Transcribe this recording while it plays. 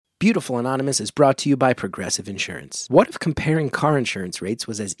Beautiful Anonymous is brought to you by Progressive Insurance. What if comparing car insurance rates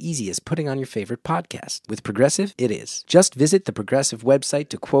was as easy as putting on your favorite podcast? With Progressive, it is. Just visit the Progressive website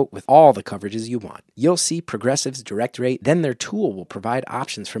to quote with all the coverages you want. You'll see Progressive's direct rate, then their tool will provide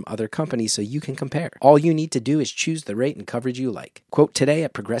options from other companies so you can compare. All you need to do is choose the rate and coverage you like. Quote today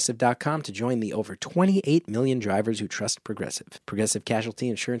at Progressive.com to join the over 28 million drivers who trust Progressive. Progressive Casualty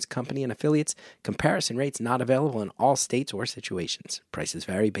Insurance Company and Affiliates. Comparison rates not available in all states or situations. Prices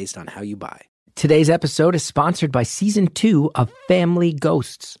vary based on how you buy. Today's episode is sponsored by Season 2 of Family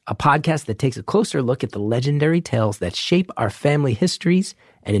Ghosts, a podcast that takes a closer look at the legendary tales that shape our family histories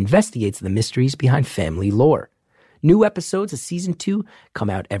and investigates the mysteries behind family lore. New episodes of Season 2 come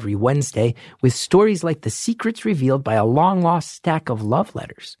out every Wednesday with stories like the secrets revealed by a long-lost stack of love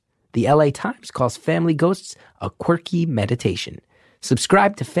letters. The LA Times calls Family Ghosts a quirky meditation.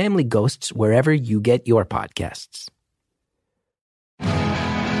 Subscribe to Family Ghosts wherever you get your podcasts.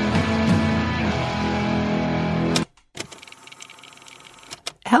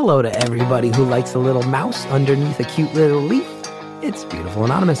 Hello to everybody who likes a little mouse underneath a cute little leaf. It's Beautiful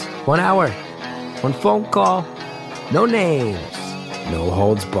Anonymous. 1 hour, one phone call, no names, no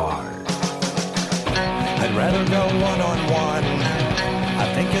holds barred. I'd rather go one-on-one.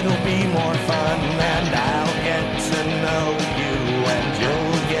 I think it'll be more fun, and I'll get to know you, and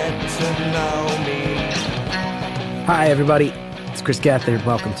you'll get to know me. Hi, everybody. It's Chris Gathard.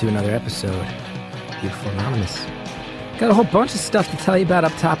 Welcome to another episode of Beautiful Anonymous. Got a whole bunch of stuff to tell you about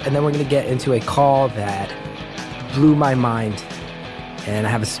up top, and then we're going to get into a call that blew my mind. And I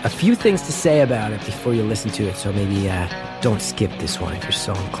have a few things to say about it before you listen to it, so maybe don't skip this one if you're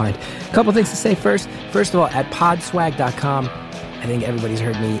so inclined. A couple things to say first. First of all, at podswag.com, I think everybody's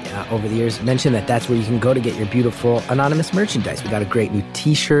heard me over the years mention that that's where you can go to get your Beautiful Anonymous merchandise. We got a great new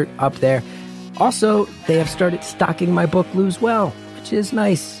t-shirt up there. Also, they have started stocking my book, Lose Well, which is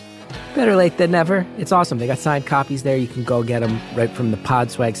nice. Better late than never. It's awesome. They got signed copies there. You can go get them right from the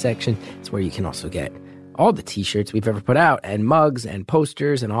Podswag section. It's where you can also get all the t-shirts we've ever put out, and mugs and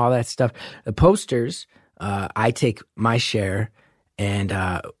posters and all that stuff. The posters, I take my share, and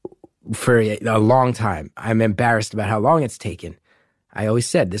for a long time, I'm embarrassed about how long it's taken. I always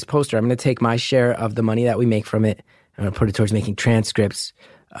said, this poster, I'm going to take my share of the money that we make from it. I'm going to put it towards making transcripts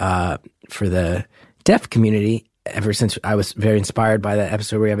for the deaf community. Ever since I was very inspired by that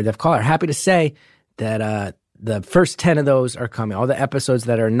episode where we have a deaf caller. Happy to say that the first 10 of those are coming. All the episodes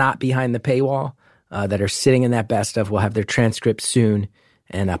that are not behind the paywall, that are sitting in that best of, will have their transcripts soon.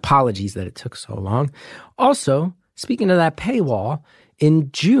 And apologies that it took so long. Also, speaking of that paywall,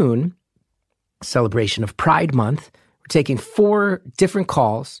 in June, celebration of Pride Month, we're taking 4 different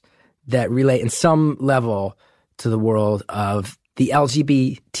calls that relate in some level to the world of the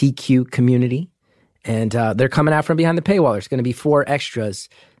LGBTQ community. And they're coming out from behind the paywall. There's going to be 4 extras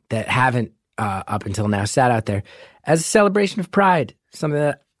that haven't, up until now, sat out there as a celebration of Pride, something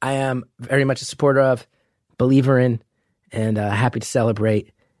that I am very much a supporter of, believer in, and happy to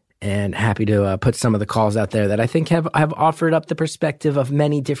celebrate, and happy to put some of the calls out there that I think have offered up the perspective of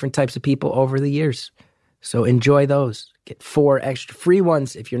many different types of people over the years. So enjoy those. Get 4 extra free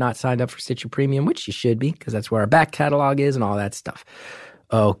ones if you're not signed up for Stitcher Premium, which you should be, because that's where our back catalog is and all that stuff.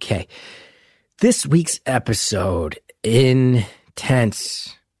 Okay. This week's episode,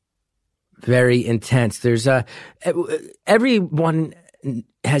 intense, very intense. There's everyone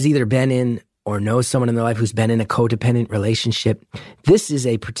has either been in or knows someone in their life who's been in a codependent relationship. This is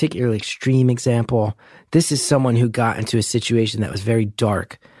a particularly extreme example. This is someone who got into a situation that was very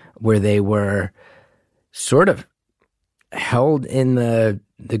dark, where they were sort of held in the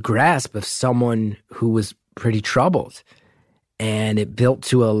grasp of someone who was pretty troubled. And it built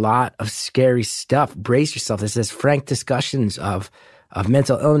to a lot of scary stuff. Brace yourself. This is frank discussions of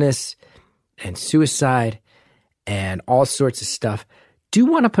mental illness and suicide and all sorts of stuff. Do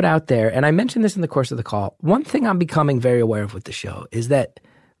want to put out there, and I mentioned this in the course of the call, one thing I'm becoming very aware of with the show is that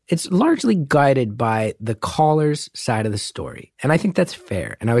it's largely guided by the caller's side of the story. And I think that's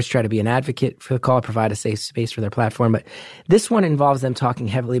fair. And I always try to be an advocate for the caller, provide a safe space for their platform. But this one involves them talking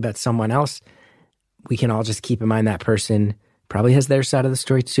heavily about someone else. We can all just keep in mind that person probably has their side of the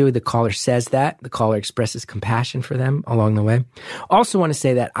story too. The caller says that. The caller expresses compassion for them along the way. Also want to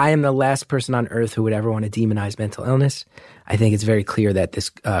say that I am the last person on earth who would ever want to demonize mental illness. I think it's very clear that this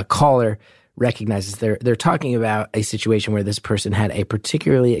caller recognizes they're talking about a situation where this person had a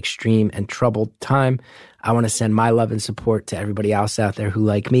particularly extreme and troubled time. I want to send my love and support to everybody else out there who,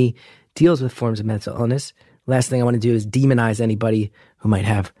 like me, deals with forms of mental illness. Last thing I want to do is demonize anybody who might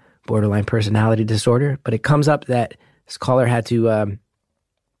have borderline personality disorder. But it comes up that this caller had to,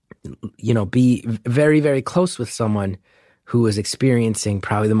 be very, very close with someone who was experiencing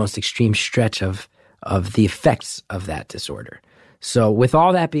probably the most extreme stretch of the effects of that disorder. So with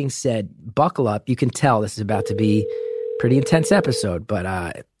all that being said, buckle up. You can tell this is about to be a pretty intense episode,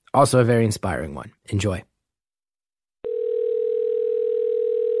 but also a very inspiring one. Enjoy.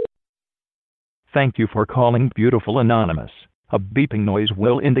 Thank you for calling Beautiful Anonymous. A beeping noise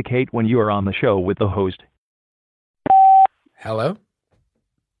will indicate when you are on the show with the host. Hello?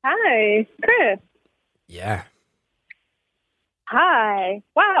 Hi, Chris. Yeah. Hi.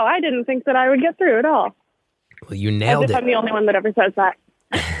 Wow, I didn't think that I would get through at all. Well, you nailed As if it. I'm the only one that ever says that.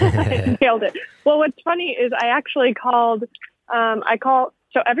 I nailed it. Well, what's funny is I actually called,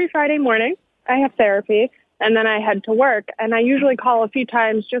 so every Friday morning I have therapy and then I head to work, and I usually call a few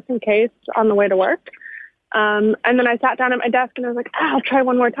times just in case on the way to work. And then I sat down at my desk and I was like, I'll try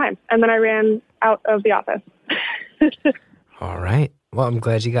one more time. And then I ran out of the office. All right. Well, I'm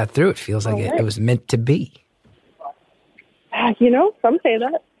glad you got through. It feels like it was meant to be. Some say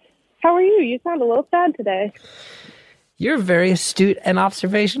that. How are you? You sound a little sad today. You're a very astute and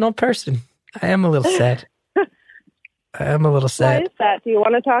observational person. I am a little sad. Why is that? Do you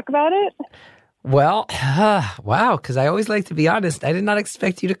want to talk about it? Well, wow, because I always like to be honest. I did not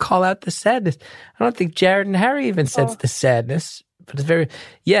expect you to call out the sadness. I don't think Jared and Harry even sense the sadness. But it's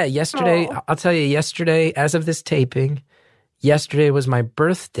yesterday, I'll tell you, yesterday, as of this taping, yesterday was my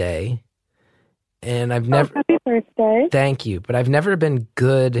birthday. And I've never... happy birthday. Thank you. But I've never been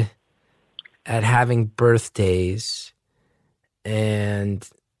good at having birthdays. And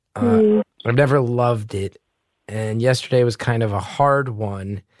I've never loved it. And yesterday was kind of a hard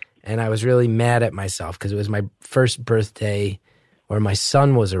one. And I was really mad at myself because it was my first birthday where my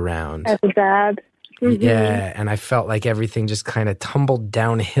son was around. As a dad. Mm-hmm. Yeah, and I felt like everything just kind of tumbled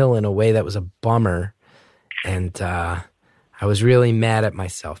downhill in a way that was a bummer. And I was really mad at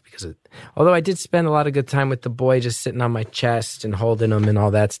myself because although I did spend a lot of good time with the boy just sitting on my chest and holding him and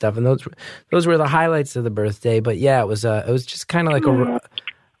all that stuff. And those were the highlights of the birthday. But yeah, it was just kind of like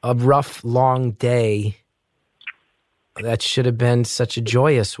a rough, long day. That should have been such a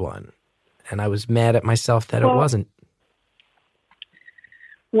joyous one. And I was mad at myself that it wasn't.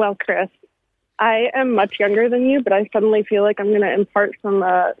 Well, Chris, I am much younger than you, but I suddenly feel like I'm going to impart some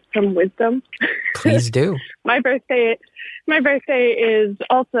wisdom. Please do. My birthday is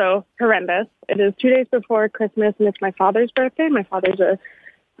also horrendous. It is 2 days before Christmas, and it's my father's birthday. My father's a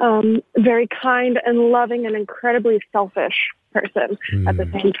very kind and loving and incredibly selfish person at the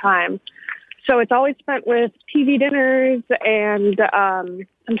same time. So it's always spent with TV dinners and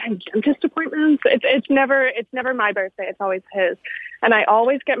sometimes dentist appointments. It's never my birthday. It's always his. And I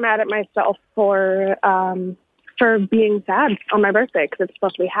always get mad at myself for being sad on my birthday because it's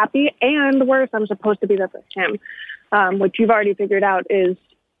supposed to be happy, and worse, I'm supposed to be there for him, which you've already figured out is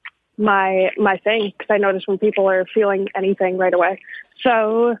my thing because I notice when people are feeling anything right away.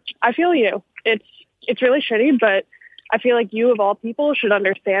 So I feel you. It's really shitty, but I feel like you, of all people, should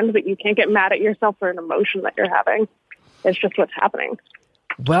understand that you can't get mad at yourself for an emotion that you're having. It's just what's happening.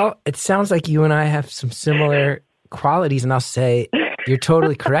 Well, it sounds like you and I have some similar qualities, and I'll say you're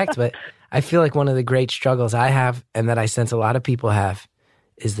totally correct, but I feel like one of the great struggles I have, and that I sense a lot of people have,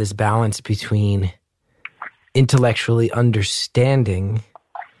 is this balance between intellectually understanding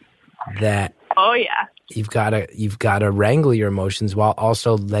that you've got to wrangle your emotions while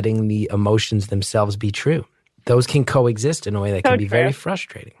also letting the emotions themselves be true. Those can coexist in a way that can be very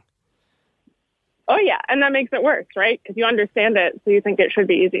frustrating. Oh, yeah. And that makes it worse, right? Because you understand it, so you think it should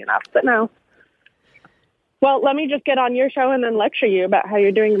be easy enough. But no. Well, let me just get on your show and then lecture you about how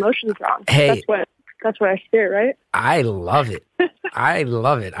you're doing emotions wrong. Hey. That's what I steer, right? I love it. I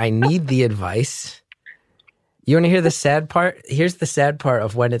love it. I need the advice. You want to hear the sad part? Here's the sad part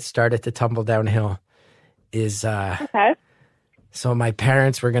of when it started to tumble downhill is... Okay. So my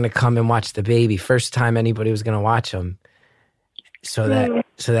parents were going to come and watch the baby. First time anybody was going to watch them. So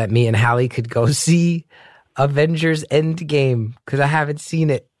that me and Hallie could go see Avengers Endgame because I haven't seen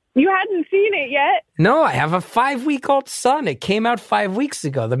it. You hadn't seen it yet? No, I have a 5-week-old son. It came out 5 weeks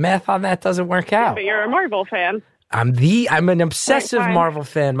ago. The math on that doesn't work out. But you're a Marvel fan. I'm an obsessive Marvel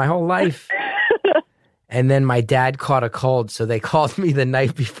fan my whole life. And then my dad caught a cold, so they called me the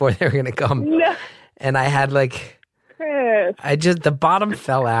night before they were going to come. No. And I had the bottom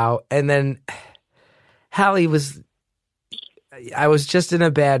fell out, and then Hallie I was just in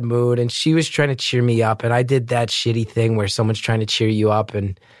a bad mood, and she was trying to cheer me up, and I did that shitty thing where someone's trying to cheer you up,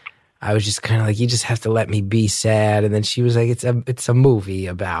 and I was just kind of like, you just have to let me be sad. And then she was like, it's a movie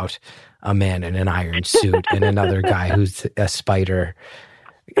about a man in an iron suit and another guy who's a spider.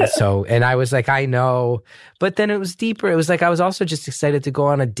 So, and I was like, I know. But then it was deeper. It was like I was also just excited to go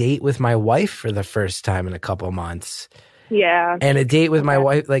on a date with my wife for the first time in a couple months. Yeah. And a date with my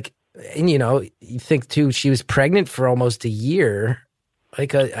wife, like, and you know, you think too, she was pregnant for almost a year,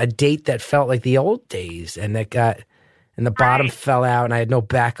 like a date that felt like the old days, and and the bottom fell out, and I had no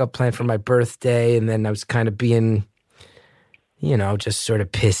backup plan for my birthday, and then I was kind of being, you know, just sort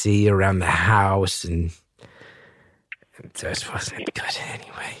of pissy around the house, and it just wasn't good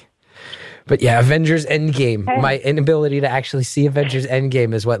anyway. But yeah, Avengers Endgame, my inability to actually see Avengers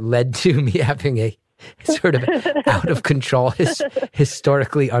Endgame is what led to me having a sort of out of control,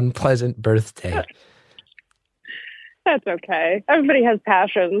 historically unpleasant birthday. That's okay. Everybody has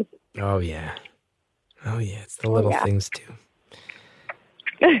passions. Oh, yeah. Oh, yeah. It's the little things, too.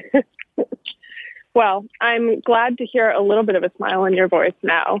 Well, I'm glad to hear a little bit of a smile in your voice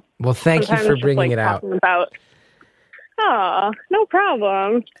now. Well, thank you for bringing it out. Oh, no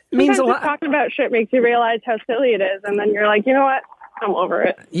problem. It means a lot. Just talking about shit makes you realize how silly it is, and then you're like, you know what? I'm over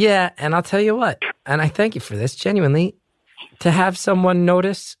it. Yeah, and I'll tell you what, and I thank you for this, genuinely. To have someone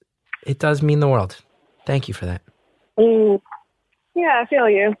notice, it does mean the world. Thank you for that. Yeah, I feel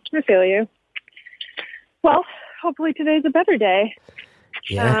you. Well, hopefully today's a better day.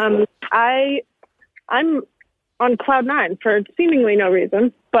 Yeah. I'm on cloud 9 for seemingly no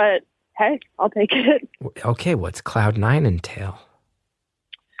reason, but hey, I'll take it. Okay, what's cloud 9 entail?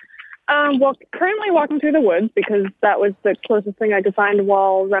 Well, currently walking through the woods because that was the closest thing I could find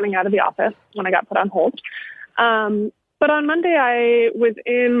while running out of the office when I got put on hold. But on Monday, I was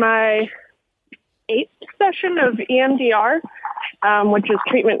in my 8th session of EMDR, which is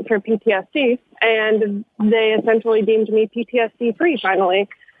treatment for PTSD, and they essentially deemed me PTSD-free finally.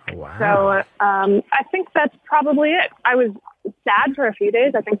 Wow. So I think that's probably it. I was sad for a few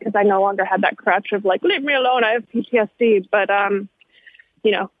days, I think, because I no longer had that crutch of like, leave me alone, I have PTSD. But,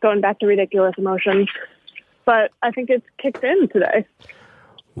 you know, going back to ridiculous emotions. But I think it's kicked in today.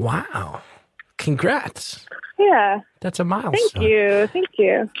 Wow. Congrats. Yeah. That's a milestone. Thank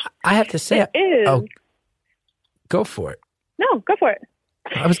you. I have to say, it is. Oh, go for it. No, go for it.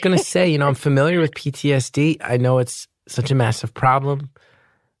 I was going to say, you know, I'm familiar with PTSD. I know it's such a massive problem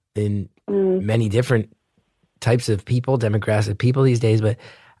in many different types of people, demographics of people these days. But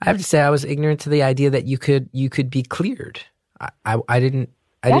I have to say, I was ignorant to the idea that you could be cleared. I didn't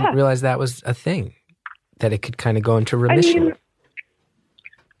realize that was a thing, that it could kind of go into remission. I mean,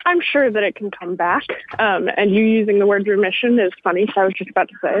 I'm sure that it can come back. And you using the word remission is funny. So I was just about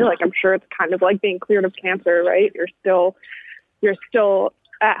to say, like, I'm sure it's kind of like being cleared of cancer, right? You're still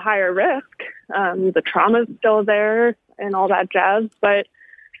at higher risk. The trauma's still there and all that jazz. But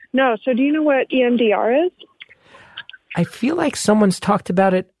no. So do you know what EMDR is? I feel like someone's talked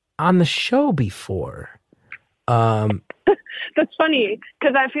about it on the show before. That's funny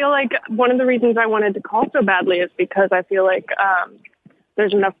because I feel like one of the reasons I wanted to call so badly is because I feel like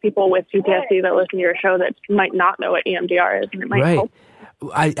there's enough people with PTSD that listen to your show that might not know what EMDR is, and it might help.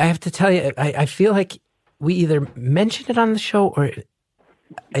 I have to tell you, I feel like we either mentioned it on the show or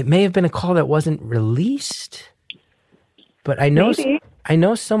it may have been a call that wasn't released. But I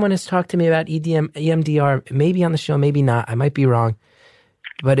know someone has talked to me about EMDR, maybe on the show, maybe not. I might be wrong,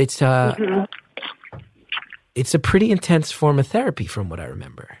 but it's it's a pretty intense form of therapy, from what I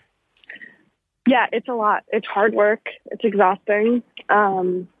remember. Yeah, it's a lot. It's hard work. It's exhausting.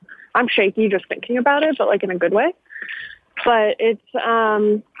 I'm shaky just thinking about it, but like in a good way. But it's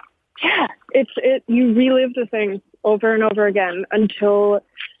you relive the thing over and over again until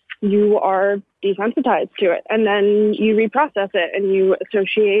you are desensitized to it, and then you reprocess it and you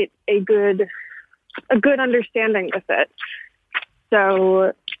associate a good understanding with it.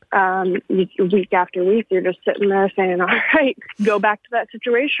 So week after week, you're just sitting there saying, all right, go back to that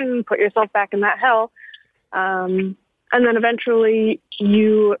situation, put yourself back in that hell. And then eventually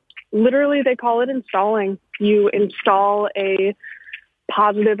they call it installing. You install a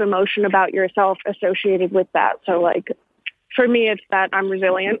positive emotion about yourself associated with that. So like, for me, it's that I'm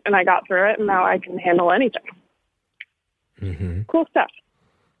resilient and I got through it and now I can handle anything. Mm-hmm. Cool stuff.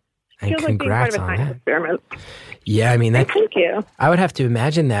 And feels congrats like being part of a on science that. experiment. Yeah, I mean, Thank you. I would have to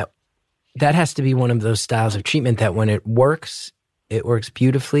imagine that has to be one of those styles of treatment that when it works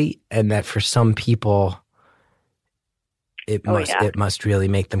beautifully, and that for some people, it must really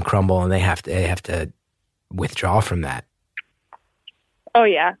make them crumble, and they have to withdraw from that. Oh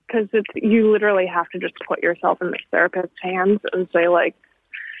yeah, because you literally have to just put yourself in the therapist's hands and say like,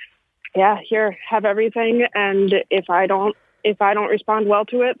 yeah, here, have everything, and if I don't respond well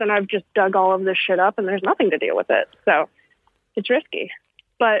to it, then I've just dug all of this shit up and there's nothing to deal with it. So it's risky.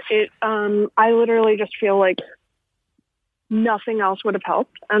 But I literally just feel like nothing else would have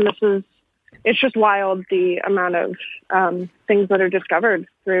helped. And it's just wild the amount of things that are discovered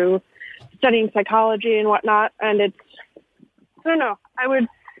through studying psychology and whatnot. And I don't know. I would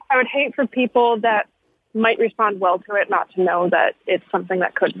hate for people that might respond well to it not to know that it's something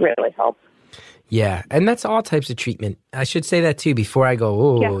that could really help. Yeah, and that's all types of treatment. I should say that too before I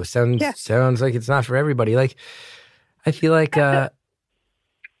go, sounds like it's not for everybody. Like, I feel like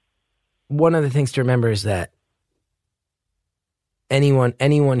one of the things to remember is that any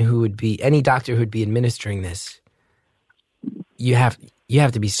doctor who would be administering this, you have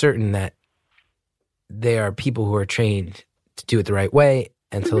to be certain that they are people who are trained to do it the right way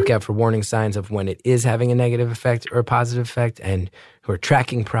and to look out for warning signs of when it is having a negative effect or a positive effect, and who are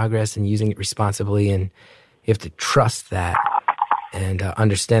tracking progress and using it responsibly. And you have to trust that and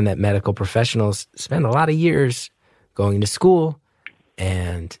understand that medical professionals spend a lot of years going to school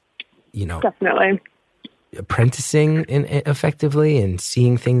and, definitely apprenticing effectively and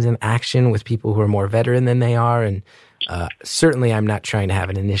seeing things in action with people who are more veteran than they are. And certainly I'm not trying to have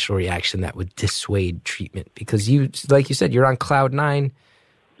an initial reaction that would dissuade treatment, because like you said, you're on cloud 9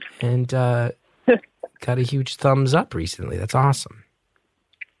 and got a huge thumbs up recently. That's awesome.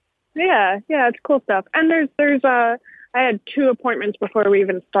 Yeah, it's cool stuff. And there's I had 2 appointments before we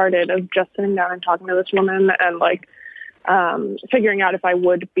even started of just sitting down and talking to this woman and figuring out if I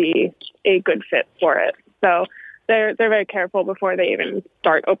would be a good fit for it. So they're very careful before they even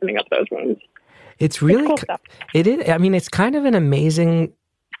start opening up those wounds. It's really cool stuff. It is. I mean, it's kind of an amazing.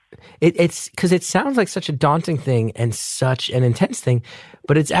 It's because it sounds like such a daunting thing and such an intense thing,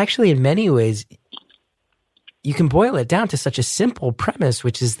 but it's actually in many ways you can boil it down to such a simple premise,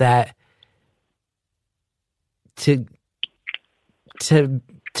 which is that to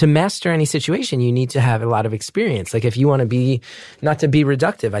master any situation, you need to have a lot of experience. Like if you want to be, not to be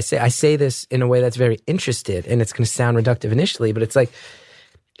reductive, I say this in a way that's very interested, and it's going to sound reductive initially, but it's like,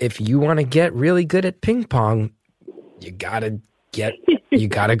 if you want to get really good at ping pong, you gotta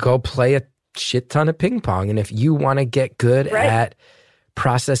go play a shit ton of ping pong. And if you want to get good at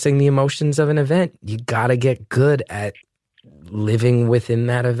processing the emotions of an event, you gotta get good at living within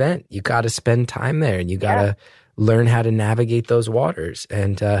that event. You gotta spend time there, and you gotta learn how to navigate those waters.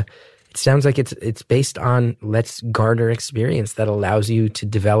 And it sounds like it's based on, let's garner experience that allows you to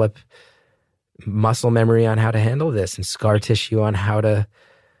develop muscle memory on how to handle this, and scar tissue on how to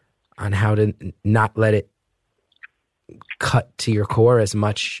not let it cut to your core as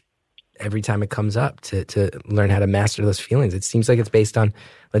much every time it comes up, to learn how to master those feelings. It seems like it's based on,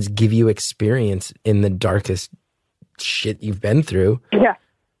 let's give you experience in the darkest shit you've been through. Yeah.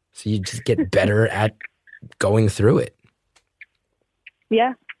 So you just get better at going through it.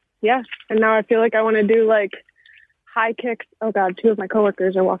 Yeah. And now I feel like I want to do high kicks. Oh God, 2 of my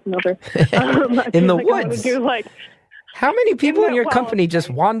coworkers are walking over. In the woods. How many people in your company just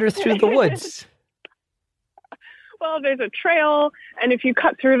wander through the woods? Well, there's a trail, and if you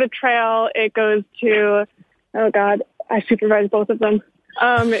cut through the trail, it goes to, oh God, I supervise both of them.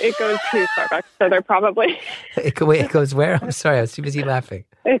 It goes to Starbucks, so they're probably... It goes where? I'm sorry, I was too busy laughing.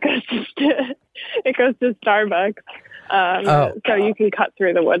 It goes to Starbucks. So you can cut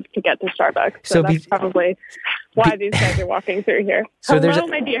through the woods to get to Starbucks. So that's probably why these guys are walking through here. So hello,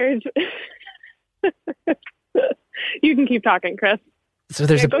 my dears. You can keep talking, Chris. So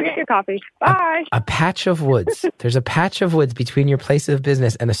there's go get your coffee. Bye. A patch of woods. There's a patch of woods between your place of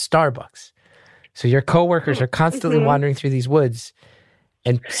business and a Starbucks. So your coworkers are constantly wandering through these woods,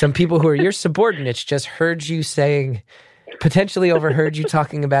 and some people who are your subordinates just heard you potentially overheard you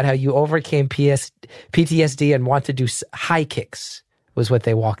talking about how you overcame PTSD and want to do high kicks, was what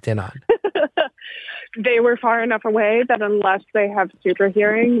they walked in on. They were far enough away that unless they have super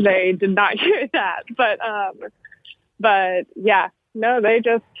hearing, they did not hear that. But yeah, no, they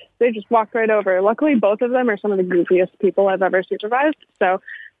just walked right over. Luckily, both of them are some of the goofiest people I've ever supervised. So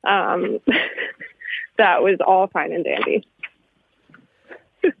that was all fine and dandy.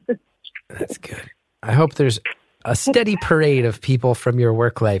 That's good. I hope there's a steady parade of people from your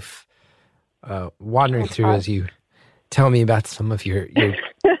work life wandering through as you tell me about some of your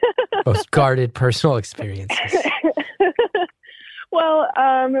most guarded personal experiences. Well,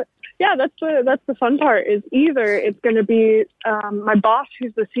 yeah, that's the fun part. Is either it's going to be my boss,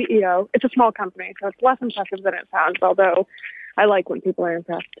 who's the CEO. It's a small company, so it's less impressive than it sounds. Although I like when people are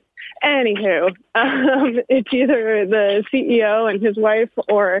impressed. Anywho, it's either the CEO and his wife,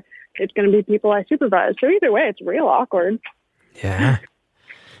 or it's going to be people I supervise. So either way, it's real awkward. Yeah,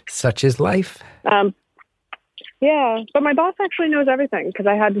 such is life. Yeah, but my boss actually knows everything, because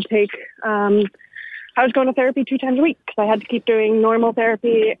I had to take. I was going to therapy 2 times a week because I had to keep doing normal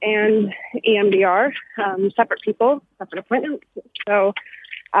therapy and EMDR, separate people, separate appointments. So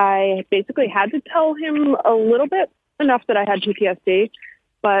I basically had to tell him a little bit, enough that I had PTSD,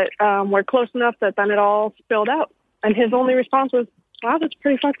 but we're close enough that then it all spilled out. And his only response was, wow, that's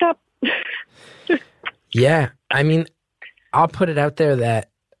pretty fucked up. Yeah. I mean, I'll put it out there that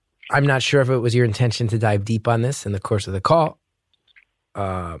I'm not sure if it was your intention to dive deep on this in the course of the call.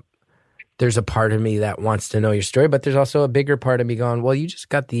 There's a part of me that wants to know your story, but there's also a bigger part of me going, well, you just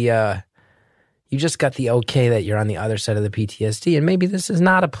got the okay that you're on the other side of the PTSD, and maybe this is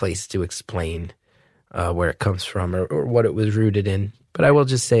not a place to explain where it comes from or what it was rooted in. But I will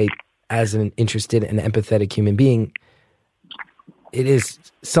just say, as an interested and empathetic human being, it is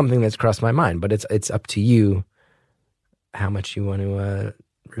something that's crossed my mind, but it's up to you how much you want to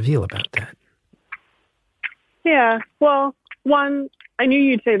reveal about that. Yeah. Well, one, I knew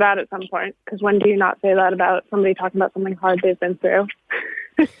you'd say that at some point, because when do you not say that about somebody talking about something hard they've been through?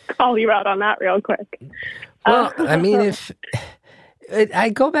 Call you out on that real quick. Well, I mean, I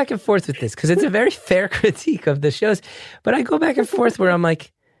go back and forth with this, because it's a very fair critique of the shows, but I go back and forth where I'm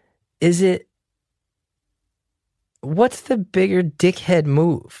like, what's the bigger dickhead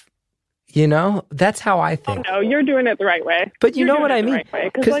move? You know, that's how I think. Oh, no, you're doing it the right way. But you know what I mean?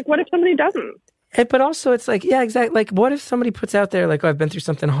 Because, like, what if somebody doesn't? But also, it's like, yeah, exactly. Like, what if somebody puts out there, like, oh, I've been through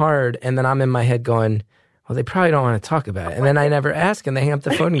something hard, and then I'm in my head going, well, they probably don't want to talk about it. And then I never ask, and they hang up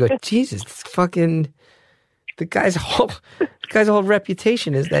the phone and go, Jesus, it's fucking... The guy's whole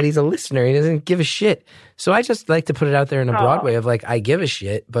reputation is that he's a listener. He doesn't give a shit. So I just like to put it out there in a broad way of, like, I give a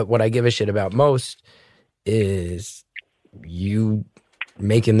shit, but what I give a shit about most is you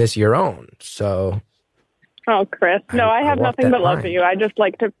making this your own. So... Oh, Chris. No, I have nothing but love for you. I just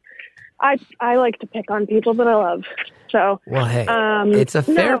like to... I like to pick on people that I love. So, well, hey, it's a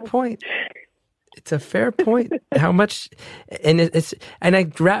fair point. It's a fair point. How much,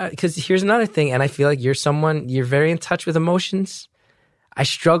 because here's another thing, and I feel like you're very in touch with emotions. I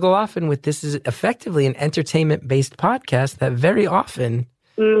struggle often with this is effectively an entertainment-based podcast that very often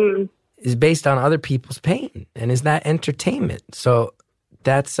is based on other people's pain, and is that entertainment? So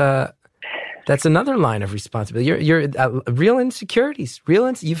that's another line of responsibility. You're real insecurities.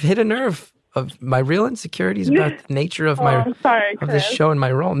 You've hit a nerve of my real insecurities about the nature of this show and my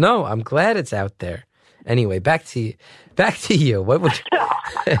role. No, I'm glad it's out there. Anyway, back to you. What would you...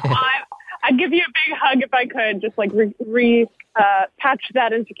 I'd give you a big hug if I could, just like patch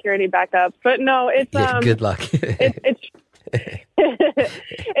that insecurity back up. But no, it's good luck.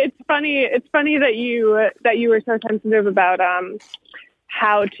 it's funny. It's funny that you were so sensitive about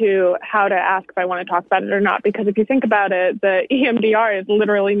how to ask if I want to talk about it or not, because if you think about it, the EMDR is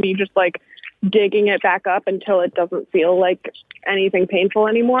literally me just like digging it back up until it doesn't feel like anything painful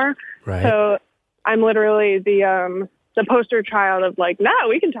anymore. Right. So I'm literally the poster child of like, no,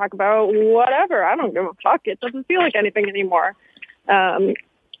 we can talk about whatever. I don't give a fuck. It doesn't feel like anything anymore.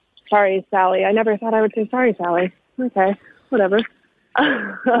 Sorry, Sally. I never thought I would say sorry, Sally. Okay, whatever.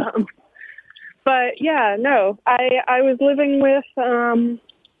 But yeah, no, I was living with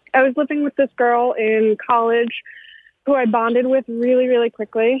this girl in college who I bonded with really, really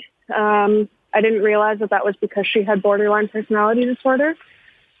quickly. I didn't realize that was because she had borderline personality disorder,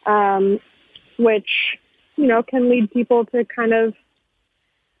 which, you know, can lead people to kind of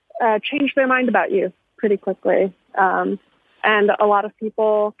change their mind about you pretty quickly. And a lot of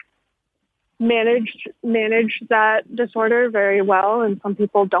people manage that disorder very well, and some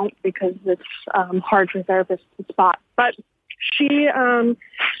people don't because it's hard for therapists to spot. But she,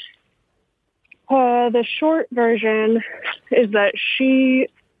 the short version is that she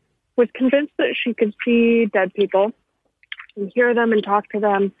was convinced that she could see dead people and hear them and talk to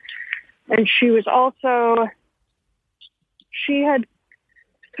them. And she had,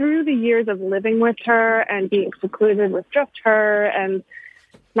 through the years of living with her and being secluded with just her and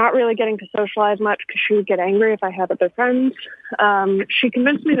not really getting to socialize much because she would get angry if I had other friends, she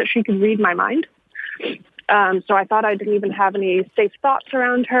convinced me that she could read my mind. So I thought I didn't even have any safe thoughts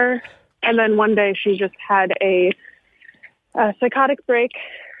around her. And then one day she just had a psychotic break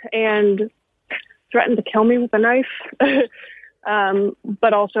and threatened to kill me with a knife,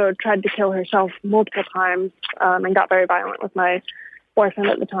 but also tried to kill herself multiple times, and got very violent with my boyfriend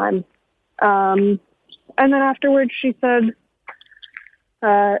at the time. And then afterwards she said,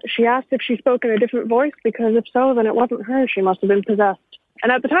 she asked if she spoke in a different voice, because if so, then it wasn't her. She must have been possessed.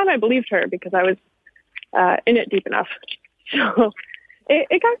 And at the time I believed her because I was in it deep enough. So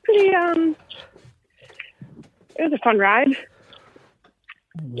it got pretty, it was a fun ride.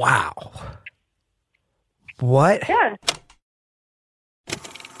 Wow. What? Yeah.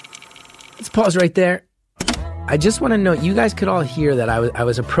 Let's pause right there. I just want to know, you guys could all hear that I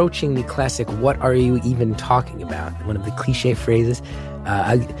was approaching the classic, what are you even talking about? One of the cliche phrases.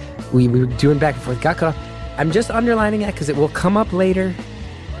 We were doing back and forth, got cut off. I'm just underlining that because it will come up later.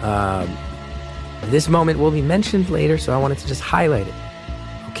 This moment will be mentioned later, so I wanted to just highlight it.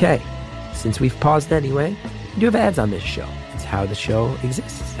 Okay, since we've paused anyway, we do have ads on this show. It's how the show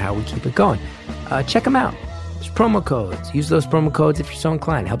exists. It's how we keep it going. Check them out. There's promo codes. Use those promo codes if you're so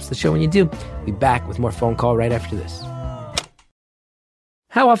inclined. It helps the show when you do. We'll be back with more phone call right after this.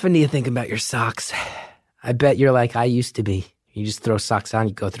 How often do you think about your socks? I bet you're like I used to be. You just throw socks on,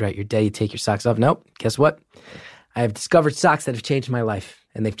 you go throughout your day, you take your socks off. Nope. Guess what? I have discovered socks that have changed my life,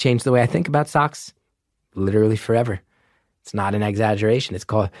 and they've changed the way I think about socks literally forever. It's not an exaggeration. It's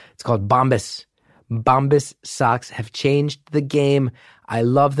called Bombas. Bombas socks have changed the game. I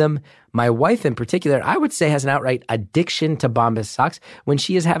love them. My wife in particular, I would say, has an outright addiction to Bombas socks. When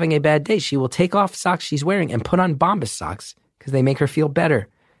she is having a bad day, she will take off socks she's wearing and put on Bombas socks because they make her feel better.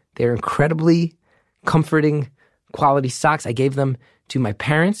 They're incredibly comforting quality socks. I gave them to my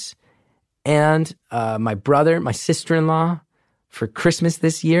parents and my brother, my sister-in-law for Christmas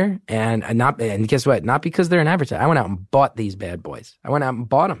this year. And guess what? Not because they're an advertisement. I went out and bought these bad boys. I went out and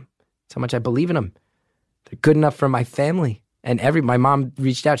bought them. That's how much I believe in them. They're good enough for my family. And my mom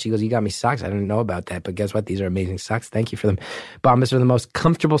reached out. She goes, "You got me socks." I didn't know about that, but guess what? These are amazing socks. Thank you for them. Bombas are the most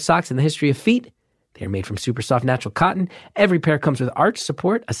comfortable socks in the history of feet. They are made from super soft natural cotton. Every pair comes with arch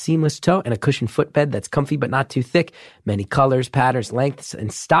support, a seamless toe, and a cushioned footbed that's comfy but not too thick. Many colors, patterns, lengths,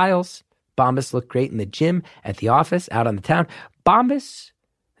 and styles. Bombas look great in the gym, at the office, out on the town. Bombas,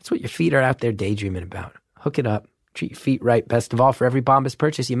 that's what your feet are out there daydreaming about. Hook it up. Treat your feet right. Best of all, for every Bombas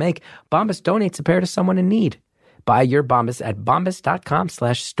purchase you make, Bombas donates a pair to someone in need. Buy your Bombas at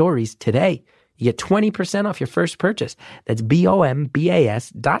bombas.com/stories today. You get 20% off your first purchase. That's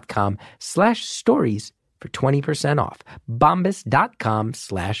bombas.com/stories for 20% off.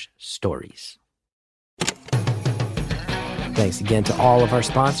 Bombas.com/stories. Thanks again to all of our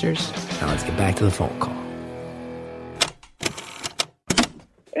sponsors. Now let's get back to the phone call.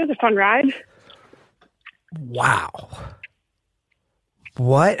 It was a fun ride. Wow.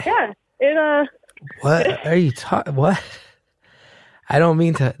 What? Yeah. What are you talking? What? I don't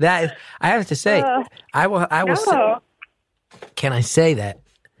mean to. That I have to say. I will. No. Say, can I say that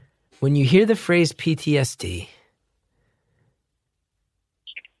when you hear the phrase PTSD,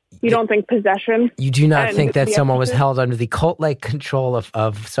 you don't think possession? You do not think that someone was held under the cult-like control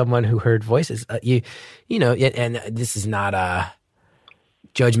of someone who heard voices. You know, and this is not a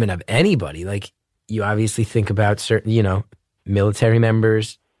judgment of anybody. Like, you obviously think about certain, military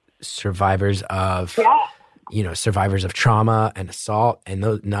members, survivors of, survivors of trauma and assault, and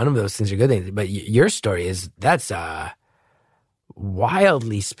none of those things are good things. But your story that's a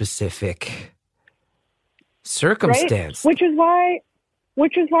wildly specific circumstance, right?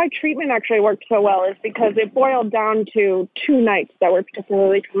 Which is why treatment actually worked so well, is because it boiled down to 2 nights that were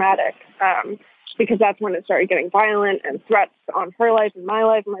particularly traumatic. Because that's when it started getting violent, and threats on her life and my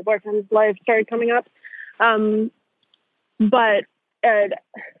life and my boyfriend's life started coming up. But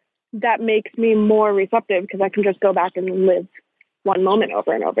that makes me more receptive because I can just go back and live one moment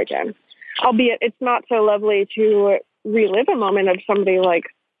over and over again. Albeit it's not so lovely to relive a moment of somebody like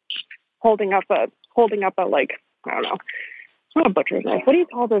holding up a like, I don't know, it's not a butcher's knife. What do you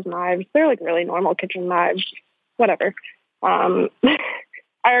call those knives? They're like really normal kitchen knives. Whatever. I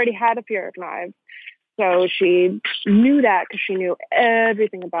already had a fear of knives. So she knew that because she knew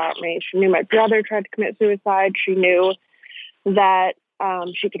everything about me. She knew my brother tried to commit suicide. She knew that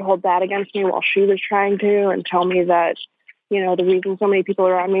she could hold that against me while she was trying to, and tell me that, the reason so many people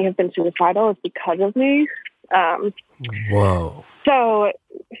around me have been suicidal is because of me. Whoa. So,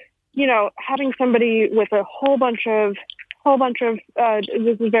 having somebody with a whole bunch of,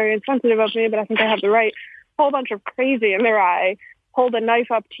 this is very insensitive of me, but I think I have the right, whole bunch of crazy in their eye, hold a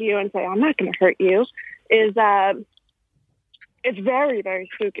knife up to you and say, "I'm not going to hurt you," is it's very, very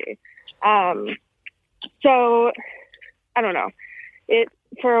spooky. So I don't know.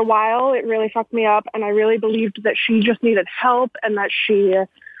 For a while, it really fucked me up, and I really believed that she just needed help, and that she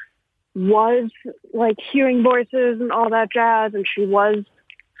was like hearing voices and all that jazz, and she was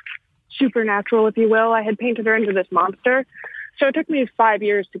supernatural, if you will. I had painted her into this monster. So it took me 5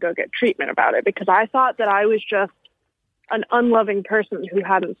 years to go get treatment about it, because I thought that I was just an unloving person who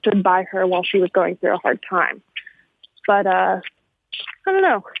hadn't stood by her while she was going through a hard time. But I don't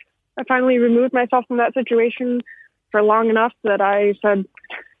know. I finally removed myself from that situation for long enough that I said,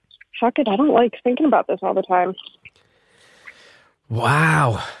 fuck it, I don't like thinking about this all the time.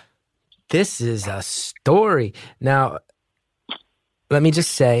 Wow. This is a story. Now, let me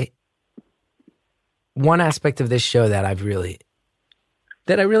just say, one aspect of this show that I really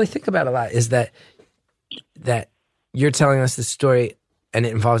think about a lot is that you're telling us this story and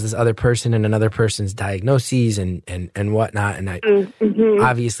it involves this other person and another person's diagnoses and whatnot. And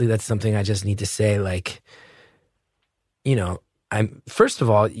obviously that's something I just need to say, like, you know, first of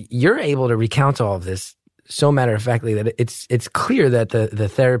all, you're able to recount all of this so matter-of-factly that it's clear that the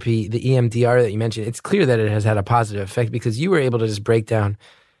therapy, the EMDR that you mentioned, it's clear that it has had a positive effect because you were able to just break down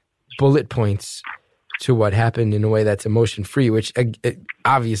bullet points to what happened in a way that's emotion-free, which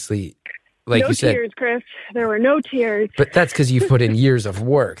obviously, like you said... No tears, Chris. There were no tears. But that's because you've put in years of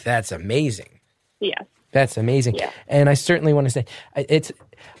work. That's amazing. Yes. That's amazing. Yeah. And I certainly want to say,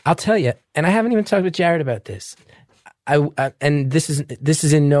 I'll tell you, and I haven't even talked with Jared about this, and this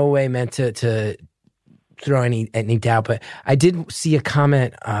is in no way meant to throw any doubt, but I did see a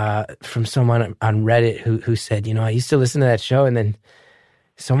comment from someone on Reddit who said, you know, I used to listen to that show, and then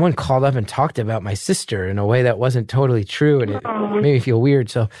someone called up and talked about my sister in a way that wasn't totally true, and it made me feel weird.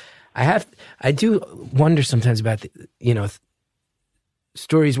 So I do wonder sometimes about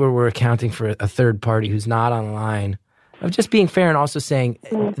stories where we're accounting for a third party who's not on the line, of just being fair and also saying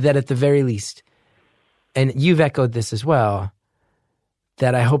that at the very least, and you've echoed this as well,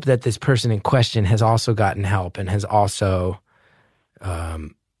 that I hope that this person in question has also gotten help and has also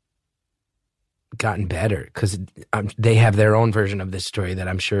gotten better, because they have their own version of this story that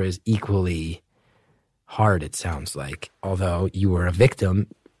I'm sure is equally hard, it sounds like, although you were a victim,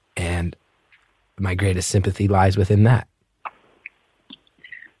 and my greatest sympathy lies within that.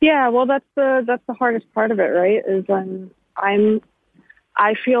 Yeah, well, that's the hardest part of it, right? Is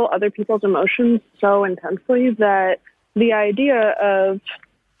I feel other people's emotions so intensely that the idea of,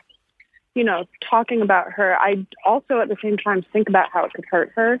 you know, talking about her, I also at the same time think about how it could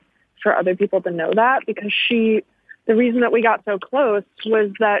hurt her for other people to know that, because the reason that we got so close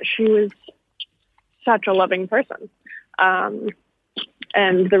was that she was such a loving person.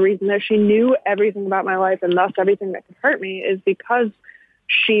 And the reason that she knew everything about my life and thus everything that could hurt me is because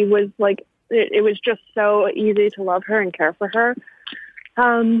she was like, it was just so easy to love her and care for her.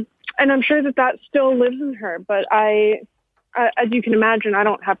 And I'm sure that still lives in her, but as you can imagine, I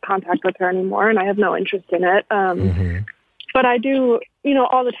don't have contact with her anymore, and I have no interest in it. But I do, you know,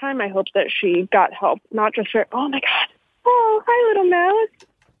 all the time I hope that she got help, not just for, oh my God, oh, hi, little mouse.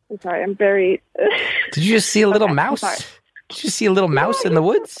 I'm sorry, I'm very... Did you just see a little mouse? Did you see a little mouse in the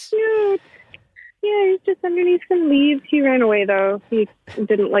woods? Cute. Yeah, he's just underneath some leaves. He ran away, though. He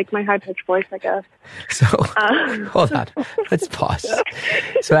didn't like my high-pitched voice, I guess. So, hold on. Let's pause.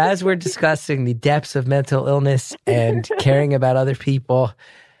 So as we're discussing the depths of mental illness and caring about other people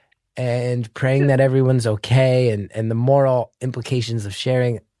and praying that everyone's okay and the moral implications of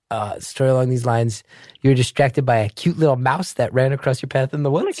sharing a story along these lines, you're distracted by a cute little mouse that ran across your path in the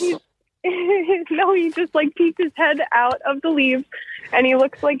woods? No, he just like peeked his head out of the leaves, and he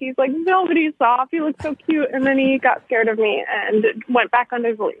looks like he's like velvety soft. He looks so cute, and then he got scared of me and went back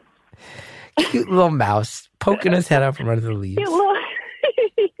under the leaves. Cute little mouse poking his head out from under the leaves.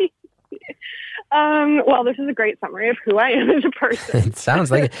 Well, this is a great summary of who I am as a person. It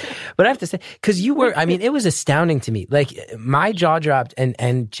sounds like it. But I have to say, because it was astounding to me. Like, my jaw dropped,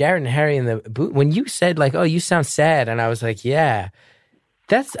 and Jared and Harry in the booth, when you said, like, oh, you sound sad, and I was like, yeah.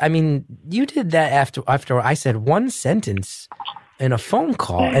 You did that after I said one sentence in a phone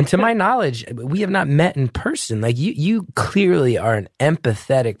call. And to my knowledge, we have not met in person. Like, you clearly are an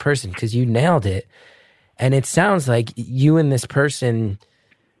empathetic person because you nailed it. And it sounds like you and this person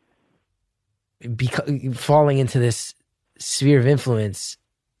falling into this sphere of influence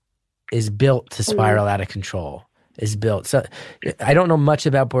is built to spiral out of control, is built. So I don't know much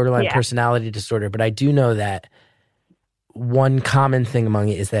about borderline personality disorder, but I do know that one common thing among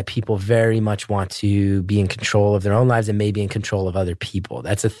it is that people very much want to be in control of their own lives and maybe in control of other people.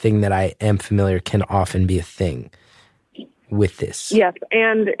 That's a thing that I am familiar can often be a thing with this. Yes,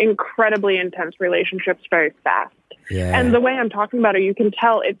 and incredibly intense relationships very fast. Yeah. And the way I'm talking about her, you can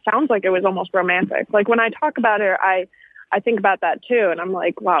tell it sounds like it was almost romantic. Like when I talk about her, I think about that too. And I'm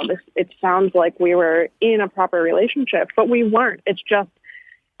like, wow, it sounds like we were in a proper relationship, but we weren't.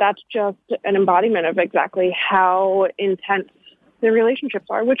 That's just an embodiment of exactly how intense the relationships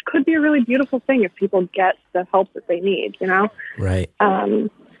are, which could be a really beautiful thing if people get the help that they need, you know? Right.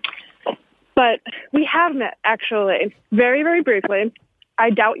 But we have met, actually, very, very briefly.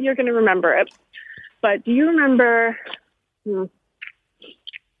 I doubt you're going to remember it. But do you remember,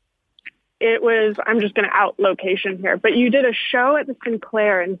 it was, I'm just going to out location here, but you did a show at the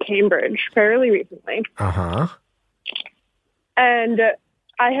Sinclair in Cambridge fairly recently. Uh-huh. And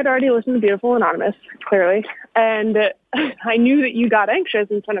I had already listened to Beautiful Anonymous, clearly, and I knew that you got anxious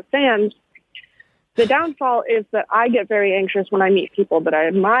in front of fans. The downfall is that I get very anxious when I meet people that I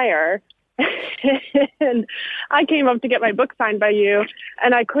admire, And I came up to get my book signed by you,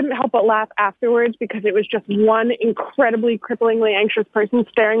 and I couldn't help but laugh afterwards because it was just one incredibly, cripplingly anxious person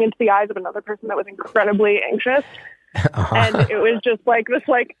staring into the eyes of another person that was incredibly anxious. Uh-huh. And it was just like this,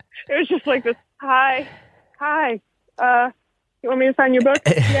 hi, you want me to sign your book?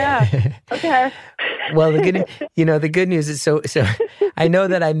 Yeah. Okay. Well, the good news is so I know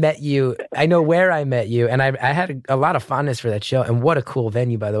that I met you. I know where I met you, and I had a lot of fondness for that show. And what a cool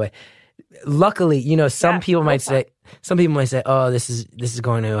venue, by the way. Luckily, some people might say, "Oh, this is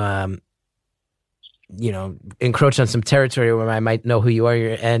going to, encroach on some territory where I might know who you are.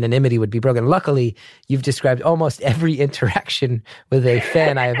 Your anonymity would be broken." Luckily, you've described almost every interaction with a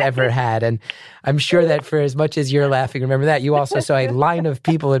fan I have ever had, and I'm sure that for as much as you're laughing, remember that you also saw a line of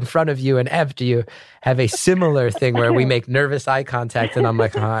people in front of you and after you have a similar thing where we make nervous eye contact, and I'm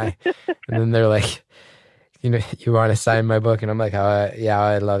like, "Hi," and then they're like, "You want to sign my book?" And I'm like, "Oh, yeah,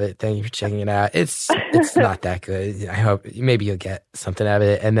 I love it. Thank you for checking it out. It's not that good. I hope maybe you'll get something out of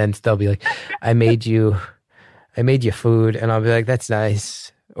it." And then they'll be like, I made you food," and I'll be like, "That's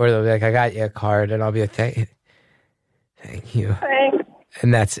nice." Or they'll be like, "I got you a card," and I'll be like, Thank you. Thanks.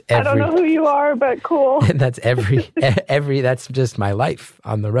 And that's I don't know who you are, but cool. And that's every. That's just my life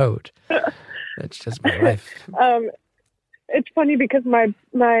on the road. That's just my life. It's funny because my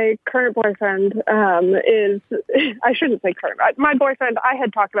current boyfriend is, I shouldn't say current. My boyfriend, I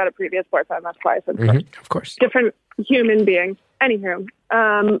had talked about a previous boyfriend. That's why I said of course. Different human being. Anywho,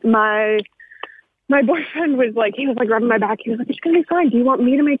 my boyfriend was like, he was like rubbing my back. He was like, "It's going to be fine. Do you want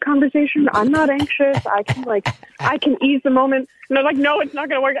me to make conversation? I'm not anxious. I can ease the moment." And I was like, "No, it's not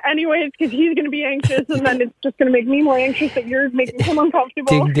going to work anyways because he's going to be anxious. And then it's just going to make me more anxious that you're making him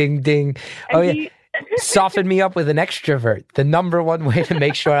uncomfortable." Ding, ding, ding. And yeah. Soften me up with an extrovert. The number one way to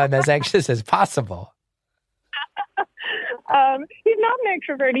make sure I'm as anxious as possible. He's not an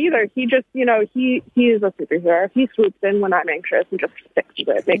extrovert either. He just, he is a superhero. He swoops in when I'm anxious and just sticks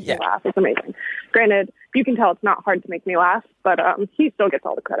to it, makes me laugh. It's amazing. Granted, you can tell it's not hard to make me laugh, but he still gets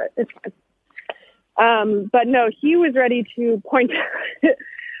all the credit. It's fine. But no, he was ready to point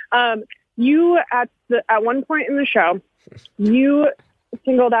you at one point in the show, you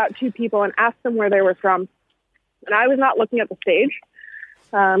singled out two people and asked them where they were from. And I was not looking at the stage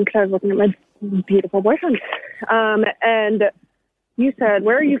because I was looking at my beautiful boyfriend. And you said,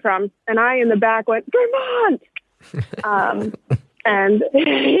 "Where are you from?" And I, in the back, went, "Vermont." And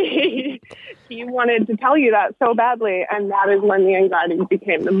he wanted to tell you that so badly. And that is when the anxiety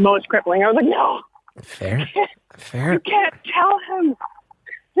became the most crippling. I was like, "No. Fair. You can't tell him."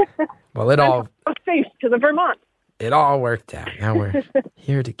 Well, it all safe to the Vermont. It all worked out. Now we're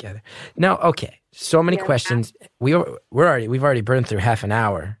here together. Now, okay. So many questions. We've already burned through half an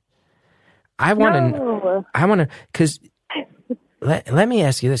hour. I want to, because let me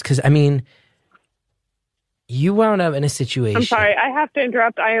ask you this, because I mean, you wound up in a situation. I'm sorry, I have to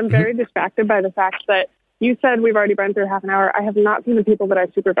interrupt. I am very distracted by the fact that you said we've already burned through half an hour. I have not seen the people that I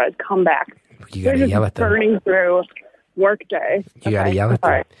supervise come back. You got to yell at them. Burning through workday. You got to yell at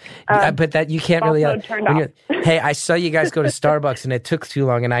them. But that you can't really yell. Hey, I saw you guys go to Starbucks and it took too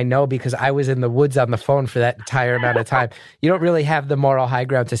long, and I know because I was in the woods on the phone for that entire amount of time. You don't really have the moral high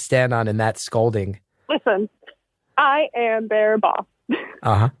ground to stand on in that scolding. Listen, I am their boss.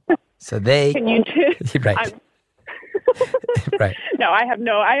 Uh-huh. So they... Can you right. Right. No, I have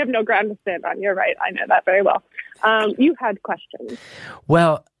no ground to stand on. You're right. I know that very well. You had questions.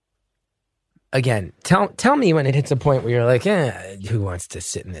 Well, again, tell me when it hits a point where you're like, who wants to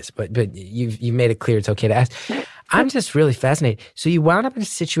sit in this? But you've made it clear it's okay to ask. I'm just really fascinated. So you wound up in a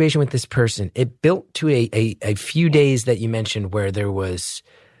situation with this person. It built to a few days that you mentioned where there was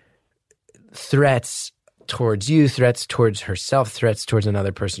threats towards you, threats towards herself, threats towards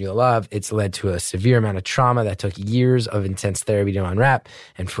another person you love. It's led to a severe amount of trauma that took years of intense therapy to unwrap.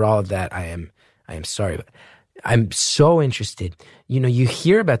 And for all of that, I am sorry. But I'm so interested. You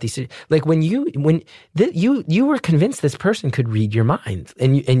hear about these, like when you were convinced this person could read your mind,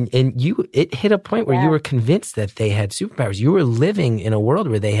 and it hit a point where you were convinced that they had superpowers. You were living in a world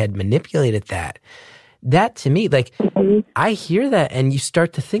where they had manipulated that. That to me, like I hear that, and you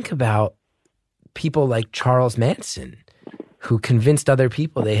start to think about people like Charles Manson, who convinced other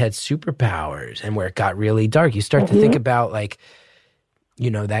people they had superpowers, and where it got really dark. You start to think about like,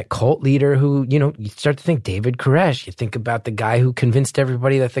 that cult leader who, you start to think David Koresh. You think about the guy who convinced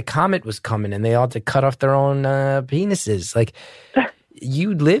everybody that the comet was coming and they all had to cut off their own penises. Like,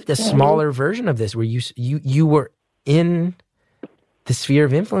 you lived a smaller version of this where you were in the sphere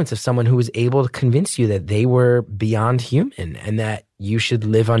of influence of someone who was able to convince you that they were beyond human and that you should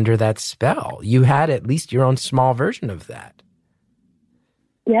live under that spell. You had at least your own small version of that.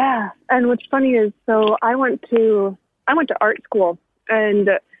 Yeah. And what's funny is, so I went to art school, and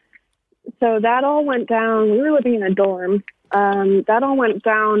so that all went down. We were living in a dorm. That all went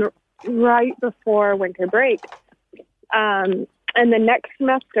down right before winter break. And the next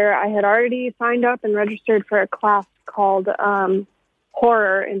semester, I had already signed up and registered for a class called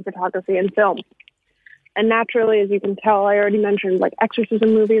horror in photography and film. And naturally, as you can tell, I already mentioned, like,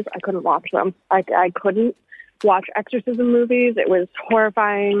 exorcism movies. I couldn't watch them. I couldn't watch exorcism movies. It was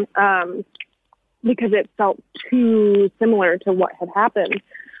horrifying because it felt too similar to what had happened,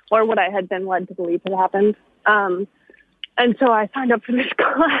 or what I had been led to believe had happened. And so I signed up for this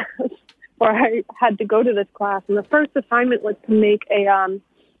class, or I had to go to this class. And the first assignment was to make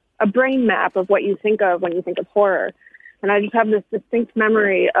a brain map of what you think of when you think of horror. And I just have this distinct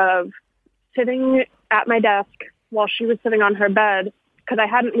memory of sitting at my desk while she was sitting on her bed, because I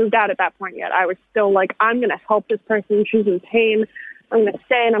hadn't moved out at that point yet. I was still like, I'm going to help this person. She's in pain. I'm going to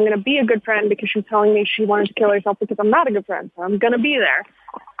stay, and I'm going to be a good friend because she's telling me she wanted to kill herself because I'm not a good friend. So I'm going to be there.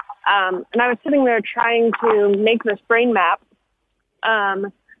 And I was sitting there trying to make this brain map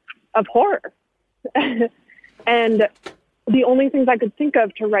of horror. And the only things I could think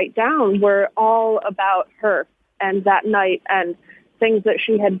of to write down were all about her and that night and things that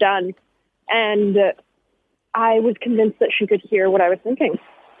she had done. And I was convinced that she could hear what I was thinking.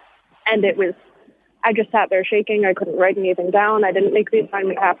 And I just sat there shaking. I couldn't write anything down. I didn't make the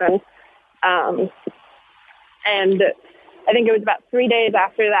assignment happen. And I think it was about 3 days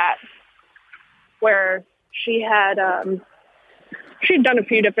after that where she had, she'd done a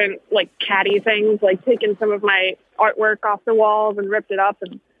few different, like, catty things, like taken some of my artwork off the walls and ripped it up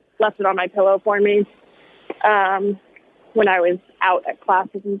and left it on my pillow for me when I was out at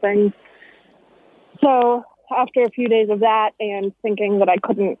classes and things. So after a few days of that and thinking that I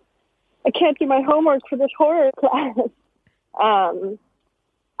can't do my homework for this horror class,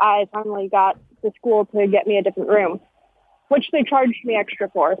 I finally got the school to get me a different room, which they charged me extra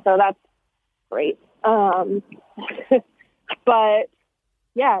for, so that's great. But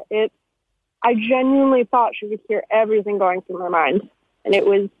yeah, I genuinely thought she could hear everything going through my mind, and it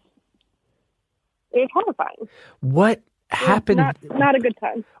was horrifying. What happened? Not a good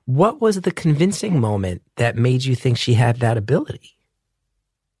time. What was the convincing moment that made you think she had that ability?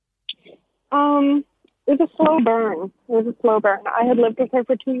 It was a slow burn. I had lived with her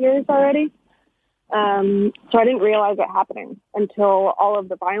for 2 years already. So I didn't realize it happening until all of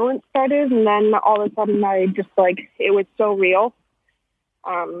the violence started. And then all of a sudden I just, like, it was so real.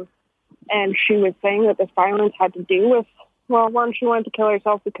 And she was saying that this violence had to do with, well, one, she wanted to kill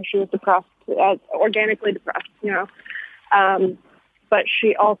herself because she was depressed, organically depressed, you know. But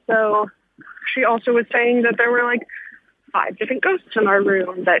she also was saying that there were, like, 5 different ghosts in our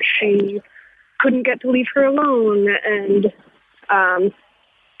room, that she couldn't get to leave her alone. And,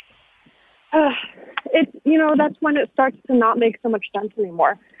 that's when it starts to not make so much sense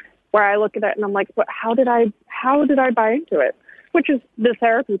anymore, where I look at it and I'm like, how did I buy into it? Which is the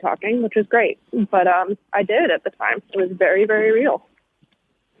therapy talking, which is great. But I did at the time. It was very, very real.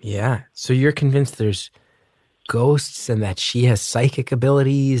 Yeah. So you're convinced there's ghosts and that she has psychic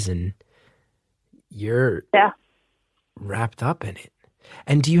abilities, and you're wrapped up in it.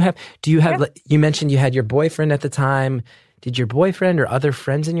 And do you have, you mentioned you had your boyfriend at the time. Did your boyfriend or other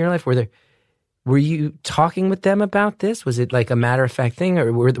friends in your life, were you talking with them about this? Was it like a matter-of-fact thing,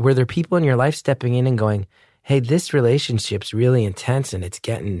 or were there people in your life stepping in and going, hey, this relationship's really intense and it's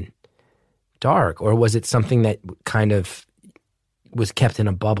getting dark? Or was it something that kind of was kept in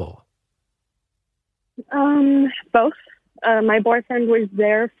a bubble? Both. My boyfriend was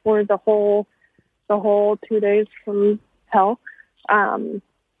there for the whole 2 days from hell.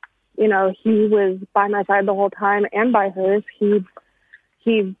 He was by my side the whole time and by hers.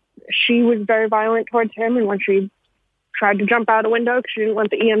 She was very violent towards him, and when she tried to jump out a window because she didn't want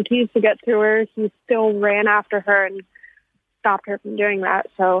the EMTs to get to her, he still ran after her and stopped her from doing that.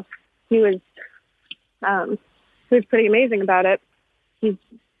 So he was pretty amazing about it. He's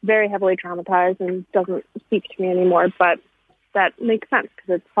very heavily traumatized and doesn't speak to me anymore, but that makes sense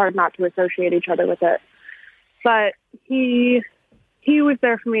because it's hard not to associate each other with it. But he was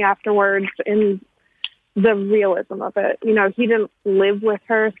there for me afterwards in the realism of it. You know, he didn't live with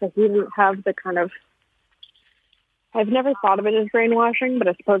her, so he didn't have the kind of, I've never thought of it as brainwashing, but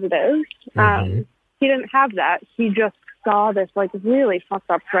I suppose it is. Mm-hmm. He didn't have that. He just saw this, like, really fucked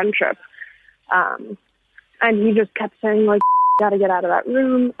up friendship. And he just kept saying, like, you gotta get out of that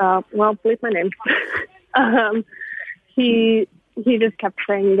room. Bleep my name. He just kept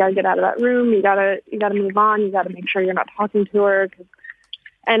saying, you gotta get out of that room. You gotta move on. You gotta make sure you're not talking to her.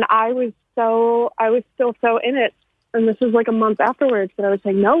 And I was still so in it and this was like a month afterwards, but I was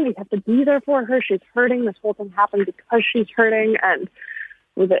saying, no, we have to be there for her. She's hurting. This whole thing happened because she's hurting, and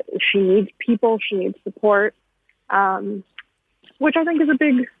she needs people. She needs support, which I think is a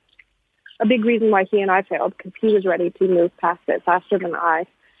big reason why he and I failed, because he was ready to move past it faster than I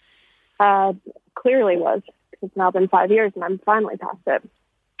clearly was. It's now been 5 years, and I'm finally past it.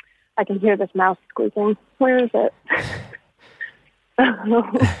 I can hear this mouse squeaking. Where is it?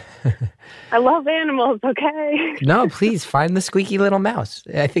 I love animals, okay? No, please find the squeaky little mouse.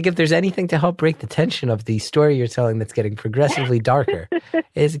 I think if there's anything to help break the tension of the story you're telling that's getting progressively darker,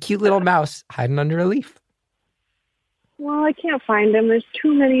 is a cute little mouse hiding under a leaf. Well, I can't find him. There's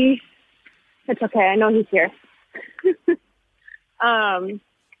too many. It's okay. I know he's here.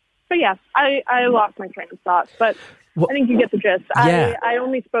 But yeah, I lost my train of thought, but well, I think you get the gist. Yeah. I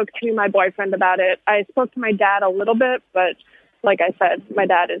only spoke to my boyfriend about it. I spoke to my dad a little bit, but like I said, my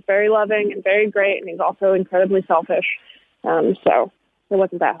dad is very loving and very great, and he's also incredibly selfish. So it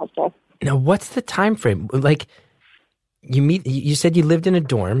wasn't that helpful. Now, what's the time frame? Like, you said you lived in a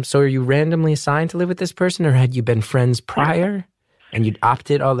dorm, so are you randomly assigned to live with this person, or had you been friends prior and you'd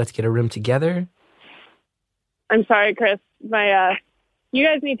opted, let's get a room together? I'm sorry, Chris. You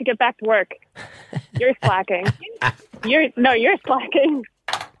guys need to get back to work. You're slacking. You're slacking.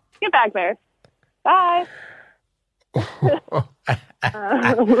 Get back there. Bye.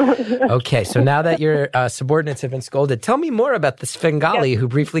 Okay, so now that your subordinates have been scolded, tell me more about the Svengali who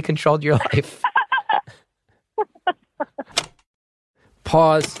briefly controlled your life.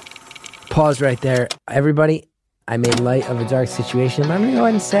 Pause right there. Everybody, I made light of a dark situation, but I'm going to go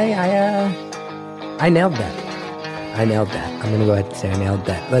ahead and say I nailed that. I'm going to go ahead and say I nailed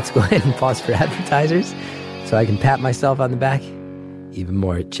that. Let's go ahead and pause for advertisers so I can pat myself on the back even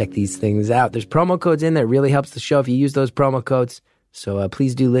more. Check these things out. There's promo codes in there. It really helps the show if you use those promo codes. So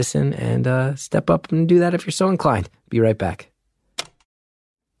please do listen and step up and do that if you're so inclined. Be right back.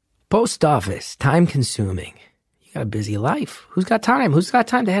 Post office, time consuming. You got a busy life. Who's got time? Who's got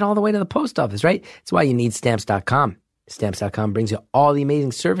time to head all the way to the post office, right? That's why you need Stamps.com. Stamps.com brings you all the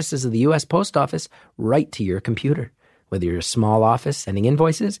amazing services of the U.S. Post Office right to your computer. Whether you're a small office sending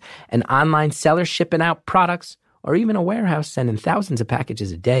invoices, an online seller shipping out products, or even a warehouse sending thousands of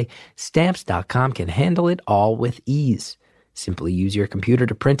packages a day, Stamps.com can handle it all with ease. Simply use your computer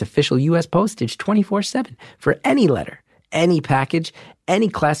to print official U.S. postage 24/7 for any letter, any package, any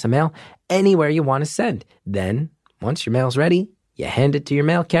class of mail, anywhere you want to send. Then, once your mail's ready, you hand it to your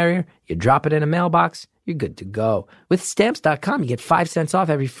mail carrier, you drop it in a mailbox, you're good to go. With Stamps.com, you get 5 cents off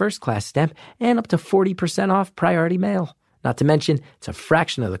every first-class stamp and up to 40% off priority mail. Not to mention, it's a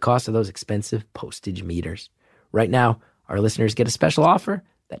fraction of the cost of those expensive postage meters. Right now, our listeners get a special offer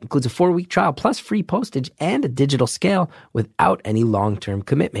that includes a 4-week trial plus free postage and a digital scale without any long-term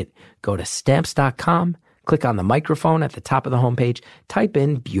commitment. Go to Stamps.com, click on the microphone at the top of the homepage, type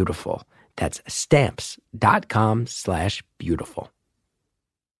in beautiful. That's Stamps.com/beautiful.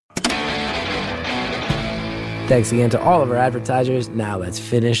 Thanks again to all of our advertisers. Now let's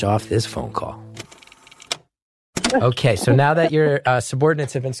finish off this phone call. Okay, so now that your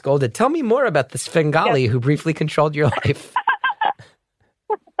subordinates have been scolded, tell me more about the Svengali who briefly controlled your life.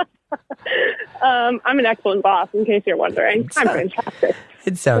 I'm an excellent boss, in case you're wondering. I'm fantastic.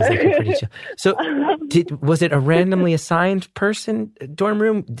 It sounds like you're pretty chill. So was it a randomly assigned person, dorm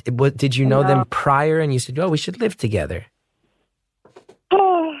room? Did you know them prior and you said, we should live together?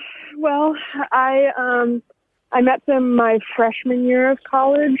 Oh, well, I met them my freshman year of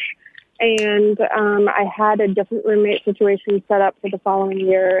college, and I had a different roommate situation set up for the following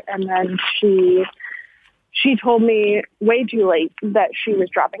year, and then she told me way too late that she was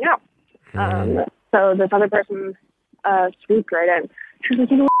dropping out. So this other person swooped right in. She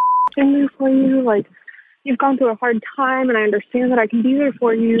was like, I'm there for you. Like, you've gone through a hard time, and I understand that I can be there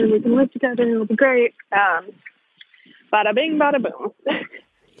for you, and we can live together, and it'll be great. Bada bing, bada boom.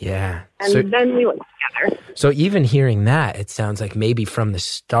 Yeah. And then we lived together. So even hearing that, it sounds like maybe from the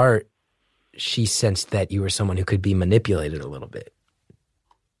start, she sensed that you were someone who could be manipulated a little bit.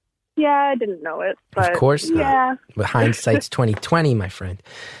 Yeah, I didn't know it. But of course not. Yeah. But hindsight's 20/20, my friend.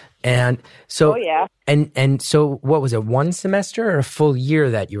 And so, and so what was it, one semester or a full year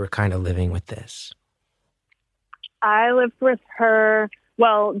that you were kind of living with this? I lived with her.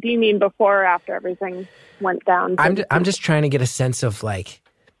 Well, do you mean before or after everything went down? I'm just trying to get a sense of like,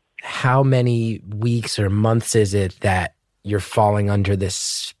 how many weeks or months is it that you're falling under this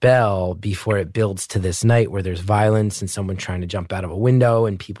spell before it builds to this night where there's violence and someone trying to jump out of a window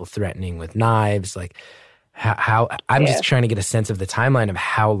and people threatening with knives? Like, how I'm just trying to get a sense of the timeline of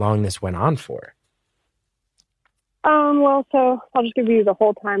how long this went on for. Well, so I'll just give you the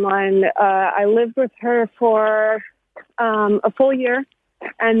whole timeline. I lived with her for a full year,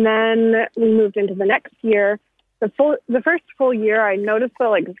 and then we moved into the next year. The first full year, I noticed that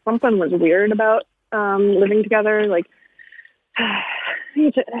like something was weird about living together. Like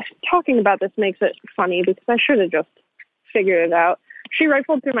talking about this makes it funny because I should have just figured it out. She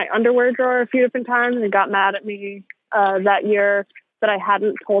rifled through my underwear drawer a few different times and got mad at me that year that I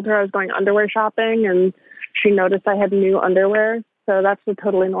hadn't told her I was going underwear shopping, and she noticed I had new underwear. So that's a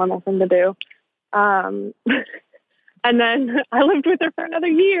totally normal thing to do. And then I lived with her for another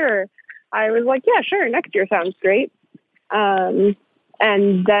year. I was like, yeah, sure, next year sounds great. And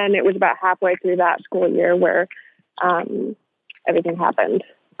then it was about halfway through that school year where everything happened.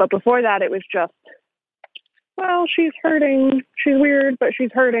 But before that, it was just, well, she's hurting. She's weird, but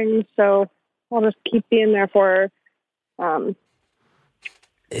she's hurting. So I'll just keep being there for her.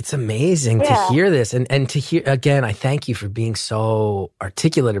 It's amazing to hear this and to hear, again, I thank you for being so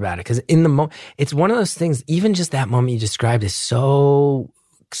articulate about it. Because in the moment, it's one of those things, even just that moment you described is so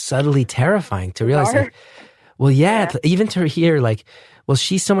subtly terrifying to realize. Like, well, even to hear like, well,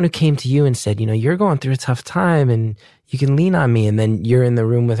 she's someone who came to you and said, you know, you're going through a tough time and you can lean on me. And then you're in the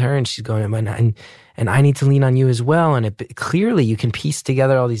room with her and she's going, and I need to lean on you as well. And clearly you can piece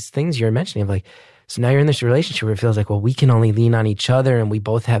together all these things you're mentioning of like, so now you're in this relationship where it feels like, well, we can only lean on each other and we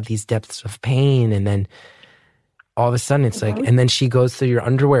both have these depths of pain. And then all of a sudden it's like, and then she goes through your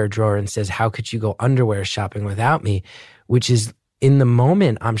underwear drawer and says, how could you go underwear shopping without me? Which is in the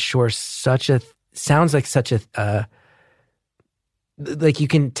moment, I'm sure sounds like such a, like you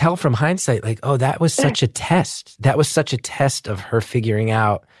can tell from hindsight, like, oh, that was such a test. That was such a test of her figuring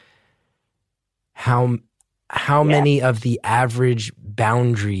out how many of the average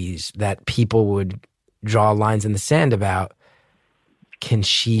boundaries that people would draw lines in the sand about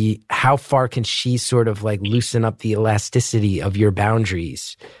how far can she sort of like loosen up the elasticity of your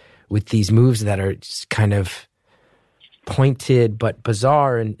boundaries with these moves that are just kind of pointed but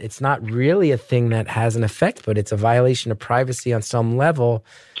bizarre, and it's not really a thing that has an effect, but it's a violation of privacy on some level.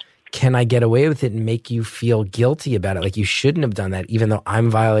 Can I get away with it and make you feel guilty about it? Like you shouldn't have done that, even though I'm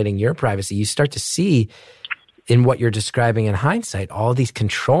violating your privacy. You start to see in what you're describing in hindsight, all these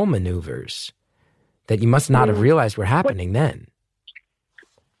control maneuvers that you must not have realized were happening then.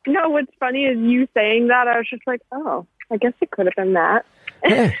 No, what's funny is you saying that, I was just like, oh, I guess it could have been that.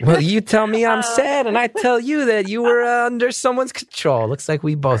 Yeah, well, you tell me I'm sad, and I tell you that you were under someone's control. Looks like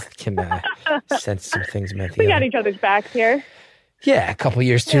we both can sense some things meant the We got each other's backs here. Yeah, a couple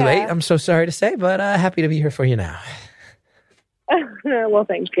years too late. I'm so sorry to say, but happy to be here for you now. Well,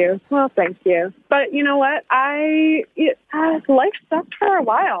 thank you. But you know what? Life sucked for a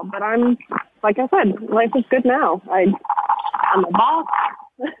while, but like I said, life is good now. I'm a boss,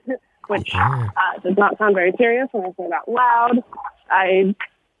 which does not sound very serious when I say it out loud. I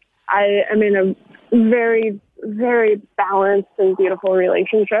am in a very, very balanced and beautiful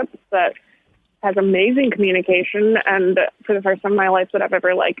relationship that has amazing communication, and for the first time in my life that I've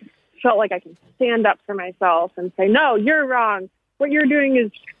ever felt like I can stand up for myself and say, no, you're wrong. What you're doing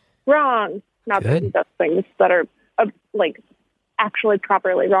is wrong. Not that he does things that are actually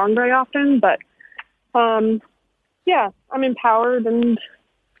properly wrong very often, but I'm empowered, and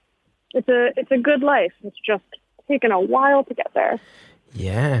it's a good life. It's just taken a while to get there.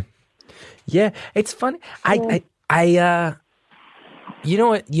 Yeah. It's funny. You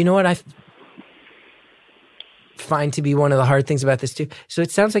know what I find to be one of the hard things about this too. So it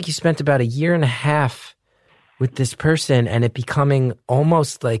sounds like you spent about a year and a half with this person, and it becoming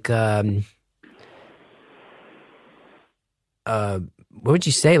almost like what would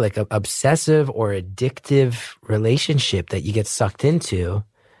you say, like an obsessive or addictive relationship that you get sucked into,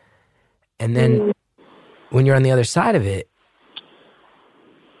 and then when you're on the other side of it,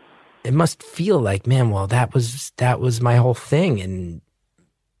 it must feel like, man, well, that was my whole thing, and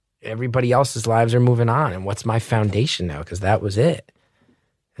everybody else's lives are moving on, and what's my foundation now? Because that was it.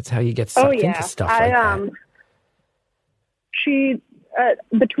 That's how you get sucked into stuff like that. She,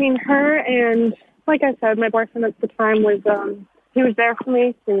 between her and, like I said, my boyfriend at the time was, he was there for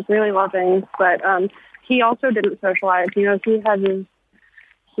me. He was really loving, but he also didn't socialize. You know,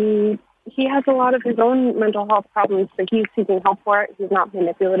 he has a lot of his own mental health problems, so he's seeking help for it. He's not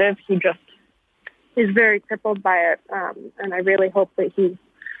manipulative. He just is very crippled by it, and I really hope he's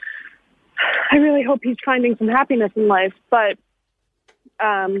finding some happiness in life. But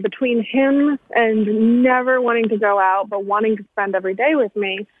between him and never wanting to go out but wanting to spend every day with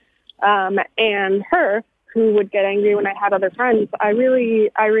me, and her, who would get angry when I had other friends, I really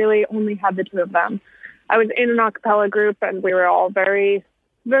only had the two of them. I was in an a cappella group, and we were all very,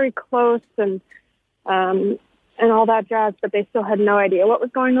 very close and all that jazz, but they still had no idea what was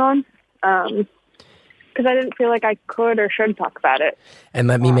going on. because I didn't feel like I could or should talk about it. And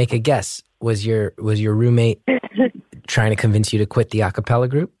let me make a guess. Was your roommate trying to convince you to quit the a cappella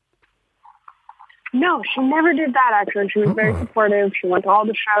group? No, she never did that, actually. She was very supportive. She went to all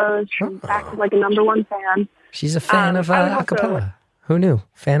the shows. She acted like a #1 fan. She's a fan of a cappella. Who knew?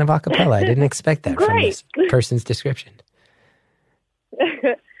 Fan of a cappella. I didn't expect that from this person's description.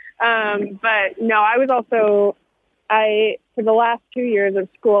 But no, I was also, for the last 2 years of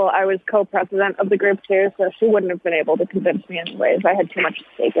school, I was co-president of the group too, so she wouldn't have been able to convince me anyways. I had too much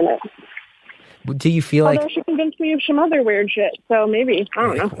stake in it. Do you feel Although she convinced me of some other weird shit, so maybe, I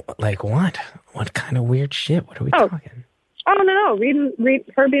don't know. Like what? What kind of weird shit? What are we talking? I don't know. Read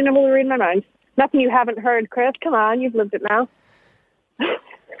her being able to read my mind. Nothing you haven't heard, Chris. Come on, you've lived it now.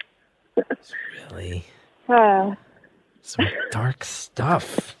 Really? Some dark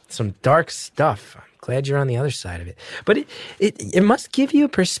stuff. I'm glad you're on the other side of it. But it must give you a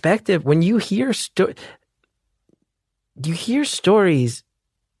perspective when you hear stories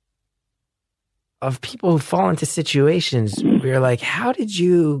of people who fall into situations where you're like, how did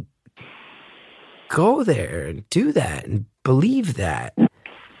you go there and do that and believe that?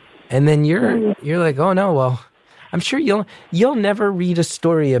 And then you're like, oh no, well, I'm sure you'll never read a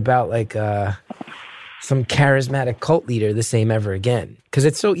story about like some charismatic cult leader the same ever again, because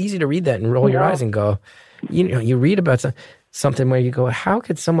it's so easy to read that and roll your eyes and go, you read about something where you go, how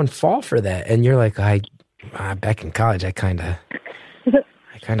could someone fall for that? And you're like, back in college, I kind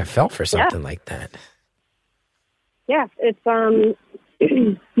of fell for something like that. Yeah, it's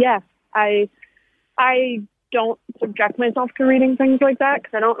yeah, I don't subject myself to reading things like that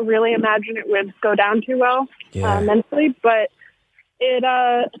because I don't really imagine it would go down too well mentally. But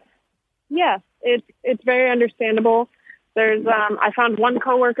it's very understandable. There's I found one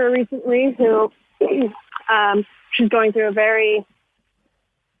coworker recently who she's going through a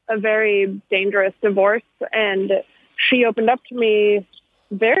very dangerous divorce, and she opened up to me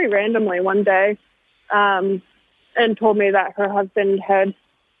very randomly one day and told me that her husband had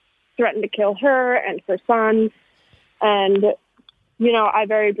threatened to kill her and her son. And, I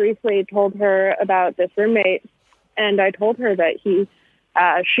very briefly told her about this roommate, and I told her that she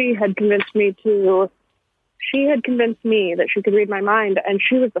had convinced me that she could read my mind. And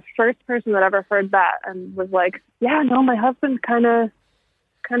she was the first person that ever heard that and was like, yeah, no, my husband kind of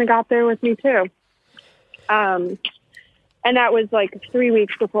got there with me too. And that was like 3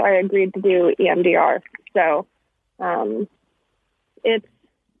 weeks before I agreed to do EMDR. So it's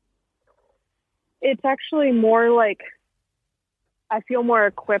actually more like I feel more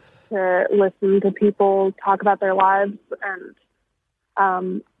equipped to listen to people talk about their lives.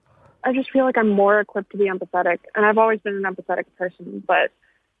 And I just feel like I'm more equipped to be empathetic. And I've always been an empathetic person, but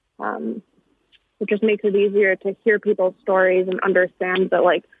it just makes it easier to hear people's stories and understand that,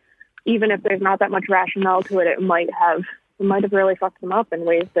 like, even if there's not that much rationale to it, it might have really fucked them up in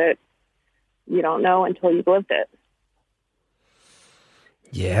ways that you don't know until you've lived it.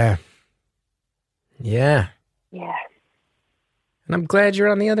 Yeah. And I'm glad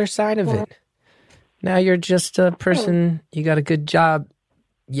you're on the other side of it. Now you're just a person, you got a good job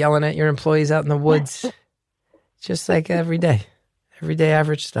yelling at your employees out in the woods. Just like everyday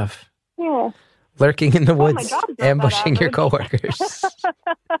average stuff. Yeah. Lurking in the woods, ambushing your coworkers.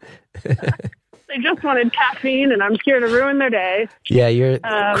 They just wanted caffeine, and I'm here to ruin their day. Yeah, you're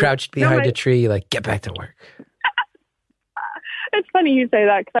crouched behind a tree, like, get back to work. It's funny you say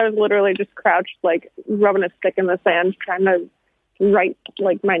that, because I was literally just crouched, like, rubbing a stick in the sand, trying to write,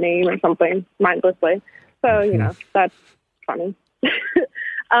 like, my name or something mindlessly. So, that's funny.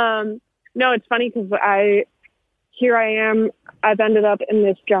 No, it's funny because here I am, I've ended up in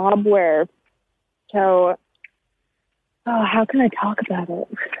this job where, how can I talk about it?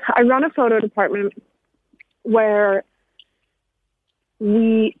 I run a photo department where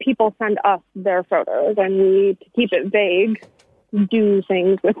people send us their photos, and we, to keep it vague, do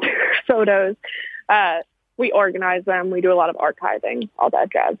things with their photos. We organize them. We do a lot of archiving, all that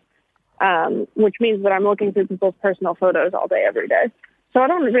jazz, which means that I'm looking through people's personal photos all day, every day. So I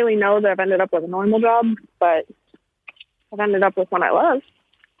don't really know that I've ended up with a normal job, but I've ended up with one I love.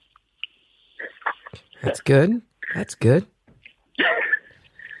 That's good. I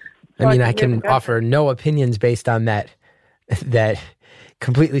mean, I can offer no opinions based on that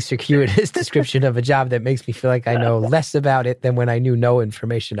completely circuitous description of a job that makes me feel like I know less about it than when I knew no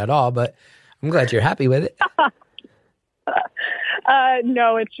information at all, but I'm glad you're happy with it.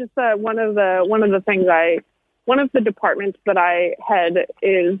 No, it's just one of the departments that I head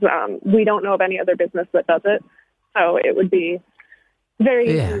is we don't know of any other business that does it. So it would be very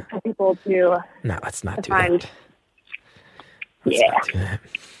easy for people to No, let's not do find. that. Let's not do that.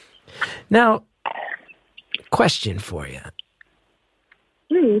 Now, Question for you.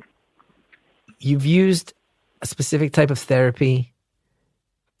 Hmm. You've used a specific type of therapy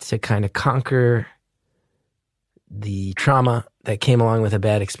to kind of conquer the trauma that came along with a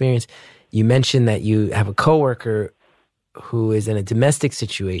bad experience. You mentioned that you have a coworker who is in a domestic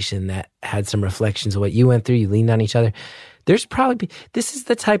situation that had some reflections of what you went through. You leaned on each other. There's probably, this is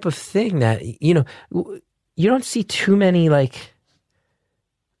the type of thing that, you know, you don't see too many, like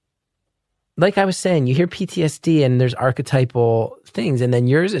I was saying, you hear PTSD and there's archetypal things, and then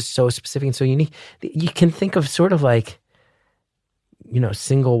yours is so specific and so unique. You can think of sort of like, you know,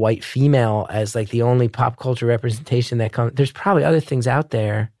 single white female as like the only pop culture representation that comes. There's probably other things out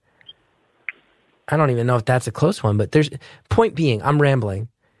there. I don't even know if that's a close one, but point being, I'm rambling.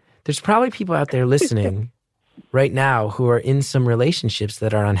 There's probably people out there listening right now who are in some relationships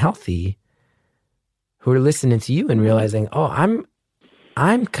that are unhealthy, who are listening to you and realizing, oh,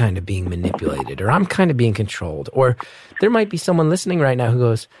 I'm kind of being manipulated, or I'm kind of being controlled. Or there might be someone listening right now who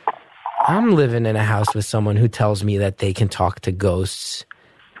goes, I'm living in a house with someone who tells me that they can talk to ghosts.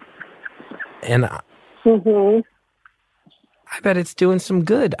 And I bet it's doing some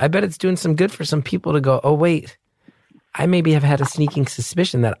good. I bet it's doing some good for some people to go, oh, wait, I maybe have had a sneaking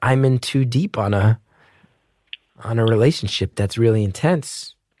suspicion that I'm in too deep on a relationship that's really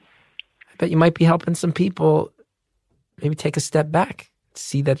intense. I bet you might be helping some people maybe take a step back,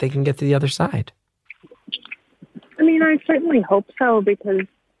 see that they can get to the other side. I mean, I certainly hope so, because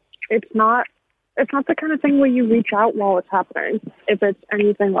it's not the kind of thing where you reach out while it's happening. If it's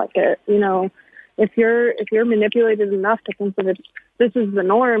anything like it, you know, if you're manipulated enough to think that this is the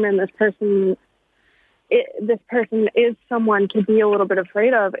norm and this person is someone to be a little bit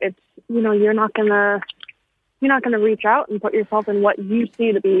afraid of, it's, you know, you're not gonna reach out and put yourself in what you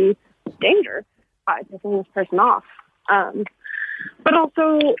see to be danger by picking this person off. But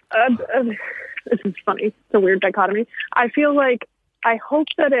also, this is funny. It's a weird dichotomy. I feel like I hope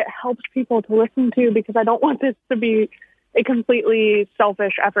that it helps people to listen to, because I don't want this to be a completely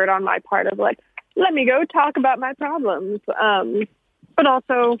selfish effort on my part of like, let me go talk about my problems. But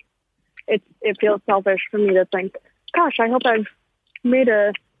also, it feels selfish for me to think, gosh, I hope I've made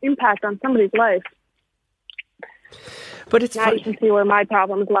an impact on somebody's life. But it's now you can see where my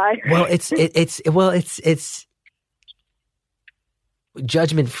problems lie. Well, it's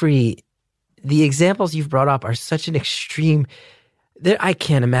judgment free. The examples you've brought up are such an extreme. I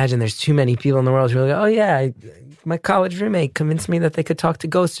can't imagine there's too many people in the world who are like, oh yeah, my college roommate convinced me that they could talk to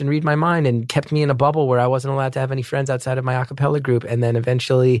ghosts and read my mind and kept me in a bubble where I wasn't allowed to have any friends outside of my a cappella group. And then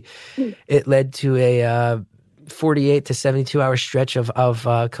eventually it led to a 48 to 72 hour stretch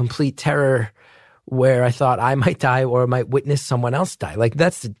of complete terror where I thought I might die or might witness someone else die. Like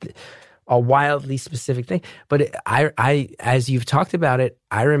that's a wildly specific thing. But I as you've talked about it,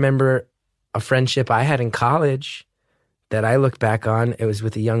 I remember a friendship I had in college that I look back on. It was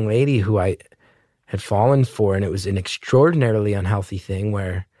with a young lady who I had fallen for, and it was an extraordinarily unhealthy thing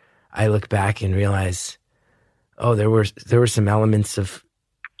where I look back and realize, oh, there were some elements of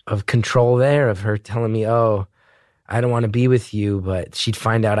control there, of her telling me, oh, I don't want to be with you, but she'd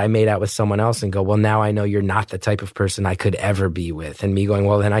find out I made out with someone else and go, well, now I know you're not the type of person I could ever be with. And me going,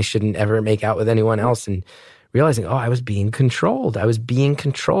 well, then I shouldn't ever make out with anyone else. And realizing, oh, I was being controlled.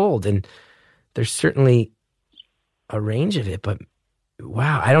 And there's certainly a range of it, but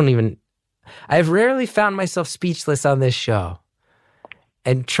wow, I've rarely found myself speechless on this show,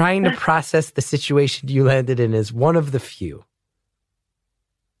 and trying to process the situation you landed in is one of the few.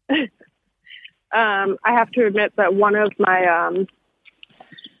 I have to admit that one of my,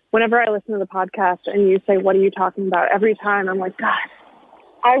 whenever I listen to the podcast and you say, what are you talking about? Every time I'm like, God,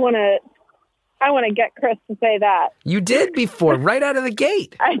 I want to get Chris to say that. You did before, right out of the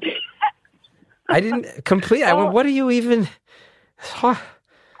gate. I did. I didn't complete. I went, what are you even? But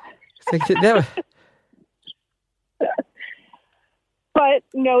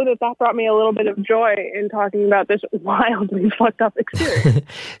know that brought me a little bit of joy in talking about this wildly fucked up experience.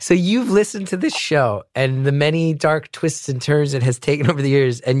 So you've listened to this show and the many dark twists and turns it has taken over the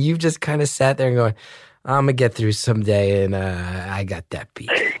years, and you've just kind of sat there and going, I'm gonna get through someday, and I got that beat.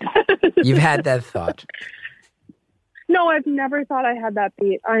 You've had that thought. No, I've never thought I had that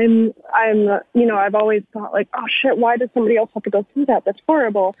beat. I'm, I've always thought like, oh shit, why does somebody else have to go through that? That's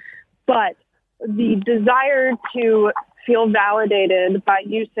horrible. But the desire to feel validated by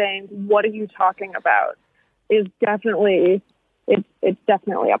you saying, what are you talking about, is definitely, it's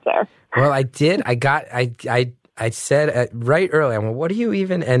definitely up there. Well, I said right early, well, what do you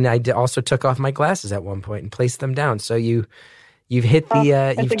even, and I also took off my glasses at one point and placed them down. So you've hit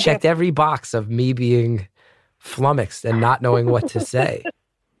you've checked every box of me being flummoxed and not knowing what to say.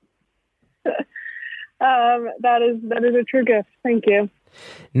 That is a true gift. Thank you.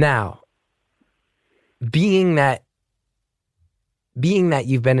 Now, being that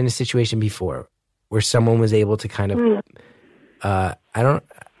you've been in a situation before where someone was able to kind of,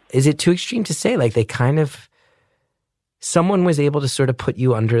 is it too extreme to say, like someone was able to sort of put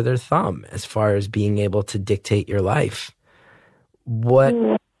you under their thumb as far as being able to dictate your life?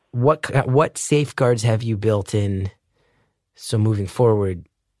 What safeguards have you built in so moving forward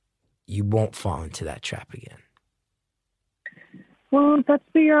you won't fall into that trap again? Well, that's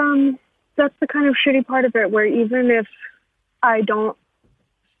the kind of shitty part of it, where even if I don't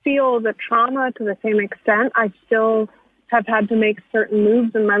feel the trauma to the same extent, I still have had to make certain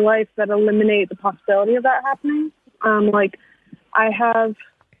moves in my life that eliminate the possibility of that happening. Like, I have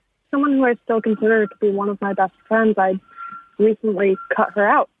someone who I still consider to be one of my best friends. I recently cut her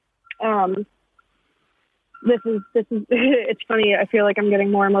out. This is it's funny. I feel like I'm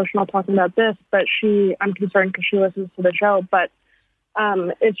getting more emotional talking about this, but I'm concerned because she listens to the show. But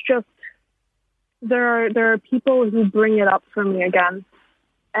it's just, there are people who bring it up for me again,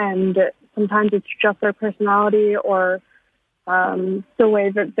 and sometimes it's just their personality or the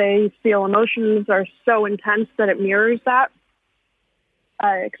way that they feel emotions are so intense that it mirrors that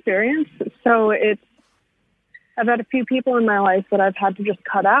experience. So I've had a few people in my life that I've had to just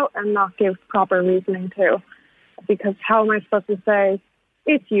cut out and not give proper reasoning to, because how am I supposed to say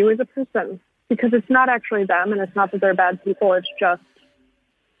it's you as a person? Because it's not actually them, and it's not that they're bad people. It's just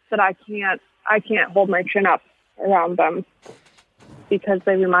that I can't hold my chin up around them because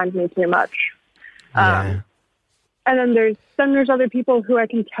they remind me too much. Yeah. And then there's other people who I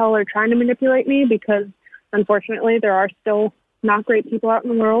can tell are trying to manipulate me, because unfortunately there are still not great people out in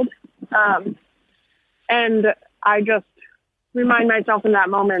the world. And I just remind myself in that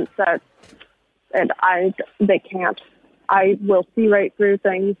moment that they can't. I will see right through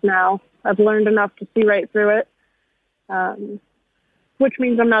things now. I've learned enough to see right through it, which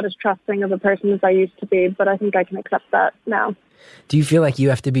means I'm not as trusting of a person as I used to be, but I think I can accept that now. Do you feel like you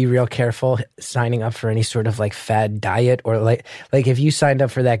have to be real careful signing up for any sort of like fad diet, or like if you signed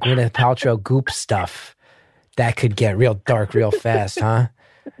up for that Gwyneth Paltrow Goop stuff, that could get real dark real fast, huh?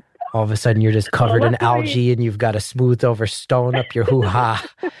 All of a sudden you're just covered in algae and you've got a smooth over stone up your hoo-ha,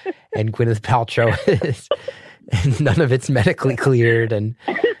 and Gwyneth Paltrow is, and none of it's medically cleared, and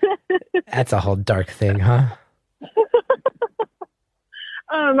that's a whole dark thing, huh?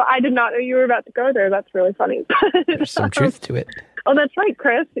 I did not know you were about to go there. That's really funny. There's some truth to it. Oh, that's right,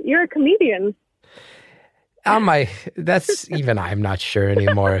 Chris. You're a comedian. That's even, I'm not sure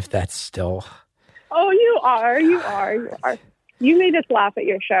anymore if that's still. Oh, you are. You made us laugh at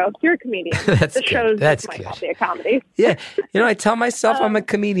your show. You're a comedian. That's the good. show That's might good. not be a comedy. Yeah. I tell myself I'm a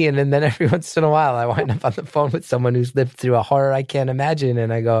comedian, and then every once in a while I wind up on the phone with someone who's lived through a horror I can't imagine,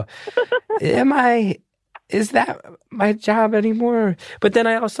 and I go, is that my job anymore? But then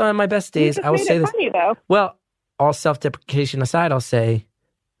I also, on my best days, I will say this. Funny, though. Well, all self-deprecation aside, I'll say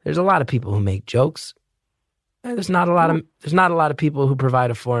there's a lot of people who make jokes. And there's not a lot of people who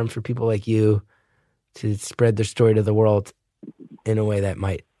provide a forum for people like you to spread their story to the world in a way that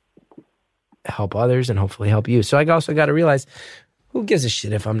might help others and hopefully help you. So I also got to realize, who gives a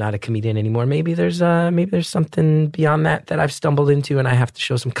shit if I'm not a comedian anymore? Maybe there's something beyond that I've stumbled into, and I have to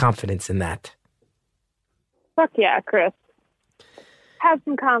show some confidence in that. Fuck yeah, Chris. Have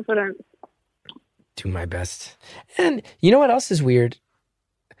some confidence. Do my best. And you know what else is weird?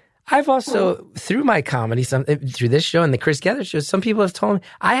 I've also, through my comedy, through this show and the Chris Gather show, some people have told me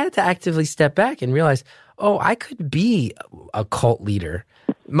I had to actively step back and realize, I could be a cult leader.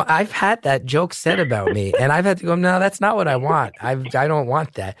 I've had that joke said about me, and I've had to go, no, that's not what I want. I don't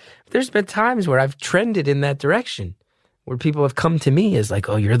want that. There's been times where I've trended in that direction, where people have come to me as like,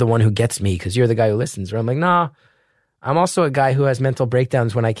 oh, you're the one who gets me because you're the guy who listens. Where I'm like, nah, I'm also a guy who has mental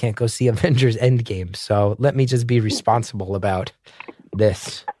breakdowns when I can't go see Avengers Endgame. So let me just be responsible about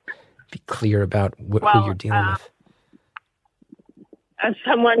this. Be clear about who you're dealing with. As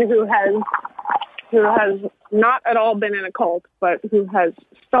someone who has not at all been in a cult, but who has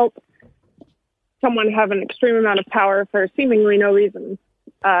felt someone have an extreme amount of power for seemingly no reason,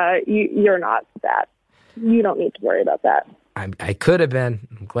 you're not that. You don't need to worry about that. I could have been.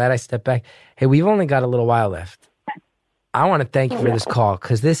 I'm glad I stepped back. Hey, we've only got a little while left. I want to thank you for this call,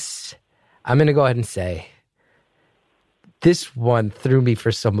 because I'm going to go ahead and say, this one threw me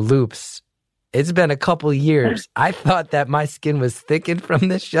for some loops. It's been a couple years. I thought that my skin was thickened from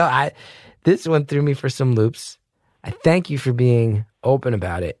this show. This one threw me for some loops. I thank you for being open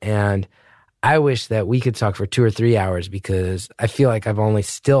about it. And I wish that we could talk for 2 or 3 hours, because I feel like I've only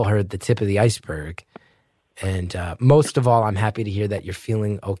still heard the tip of the iceberg. And most of all, I'm happy to hear that you're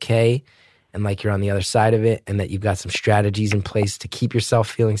feeling okay and like you're on the other side of it, and that you've got some strategies in place to keep yourself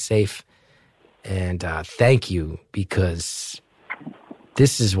feeling safe. And thank you, because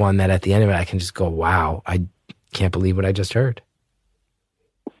this is one that at the end of it, I can just go, wow, I can't believe what I just heard.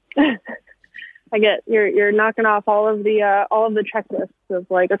 I get you're knocking off all of the checklists of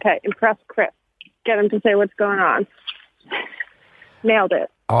like, okay, impress Chris, get him to say what's going on. Nailed it.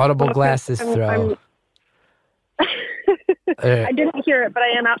 Audible glasses throw. I didn't hear it, but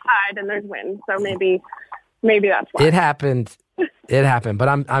I am outside and there's wind, so maybe that's why. It happened. But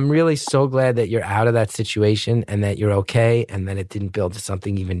I'm really so glad that you're out of that situation and that you're okay, and that it didn't build to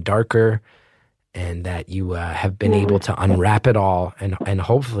something even darker, and that you have been able to unwrap it all and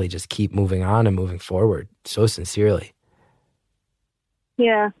hopefully just keep moving on and moving forward. So sincerely.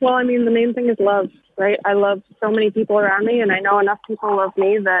 Yeah. Well, I mean, the main thing is love, right? I love so many people around me, and I know enough people love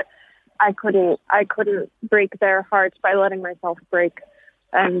me that I couldn't break their hearts by letting myself break.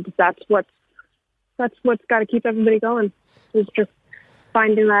 And that's what's got to keep everybody going, is just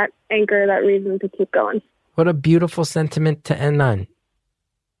finding that anchor, that reason to keep going. What a beautiful sentiment to end on.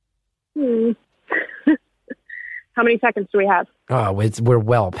 How many seconds do we have? Oh, we're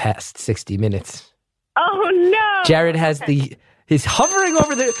well past 60 minutes. Oh, no. Jared he's hovering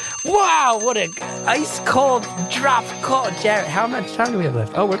over the... Wow, what a ice cold drop call. Jared, how much time do we have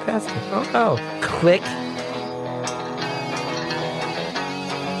left? Oh, we're past it. Oh, no. Click.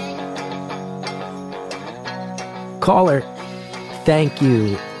 Caller, thank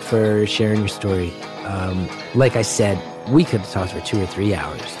you for sharing your story. Like I said, we could have talked for 2 or 3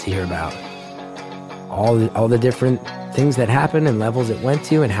 hours to hear about all the different things that happened and levels it went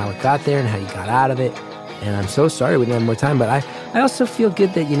to and how it got there and how you got out of it. And I'm so sorry we didn't have more time, but I also feel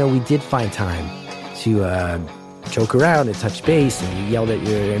good that, we did find time to joke around and touch base, and you yelled at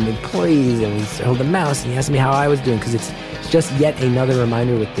your employees, and we held the mouse, and you asked me how I was doing, because it's just yet another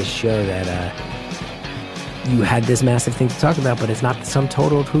reminder with this show that you had this massive thing to talk about, but it's not the sum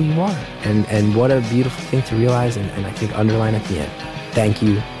total of who you are. And what a beautiful thing to realize, and I think underline at the end. Thank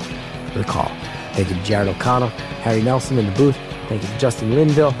you for the call. Thank you to Jared O'Connell, Harry Nelson in the booth. Thank you to Justin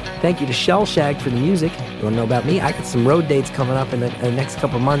Linville. Thank you to Shell Shag for the music. You want to know about me? I got some road dates coming up in the next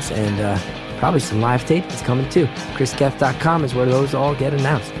couple months, and probably some live tape is coming too. ChrisGeth.com is where those all get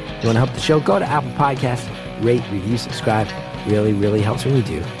announced. You want to help the show? Go to Apple Podcasts, rate, review, subscribe. Really, really helps when you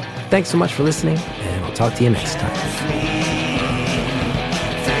do. Thanks so much for listening, and I'll talk to you next time.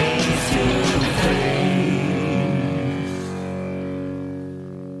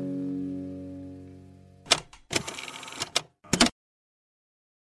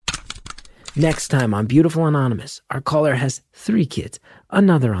 Next time on Beautiful Anonymous, our caller has 3 kids,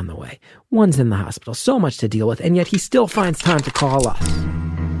 another on the way. One's in the hospital, so much to deal with, and yet he still finds time to call us.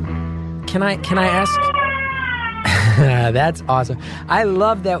 Can I ask? That's awesome. I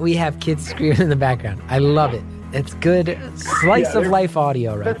love that we have kids screaming in the background. I love it. It's good slice of life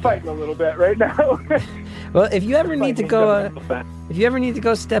audio, right? They're fighting a little bit right now. Well, if you ever need to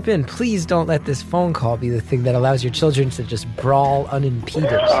go step in, please don't let this phone call be the thing that allows your children to just brawl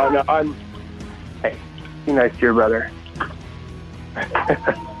unimpeded. No, hey, be nice to your brother.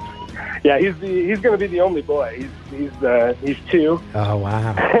 Yeah, he's going to be the only boy. He's 2. Oh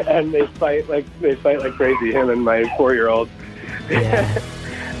wow! And they fight like crazy. Him and my 4-year-old. Yeah.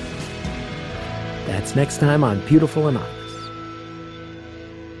 That's next time on Beautiful Anonymous.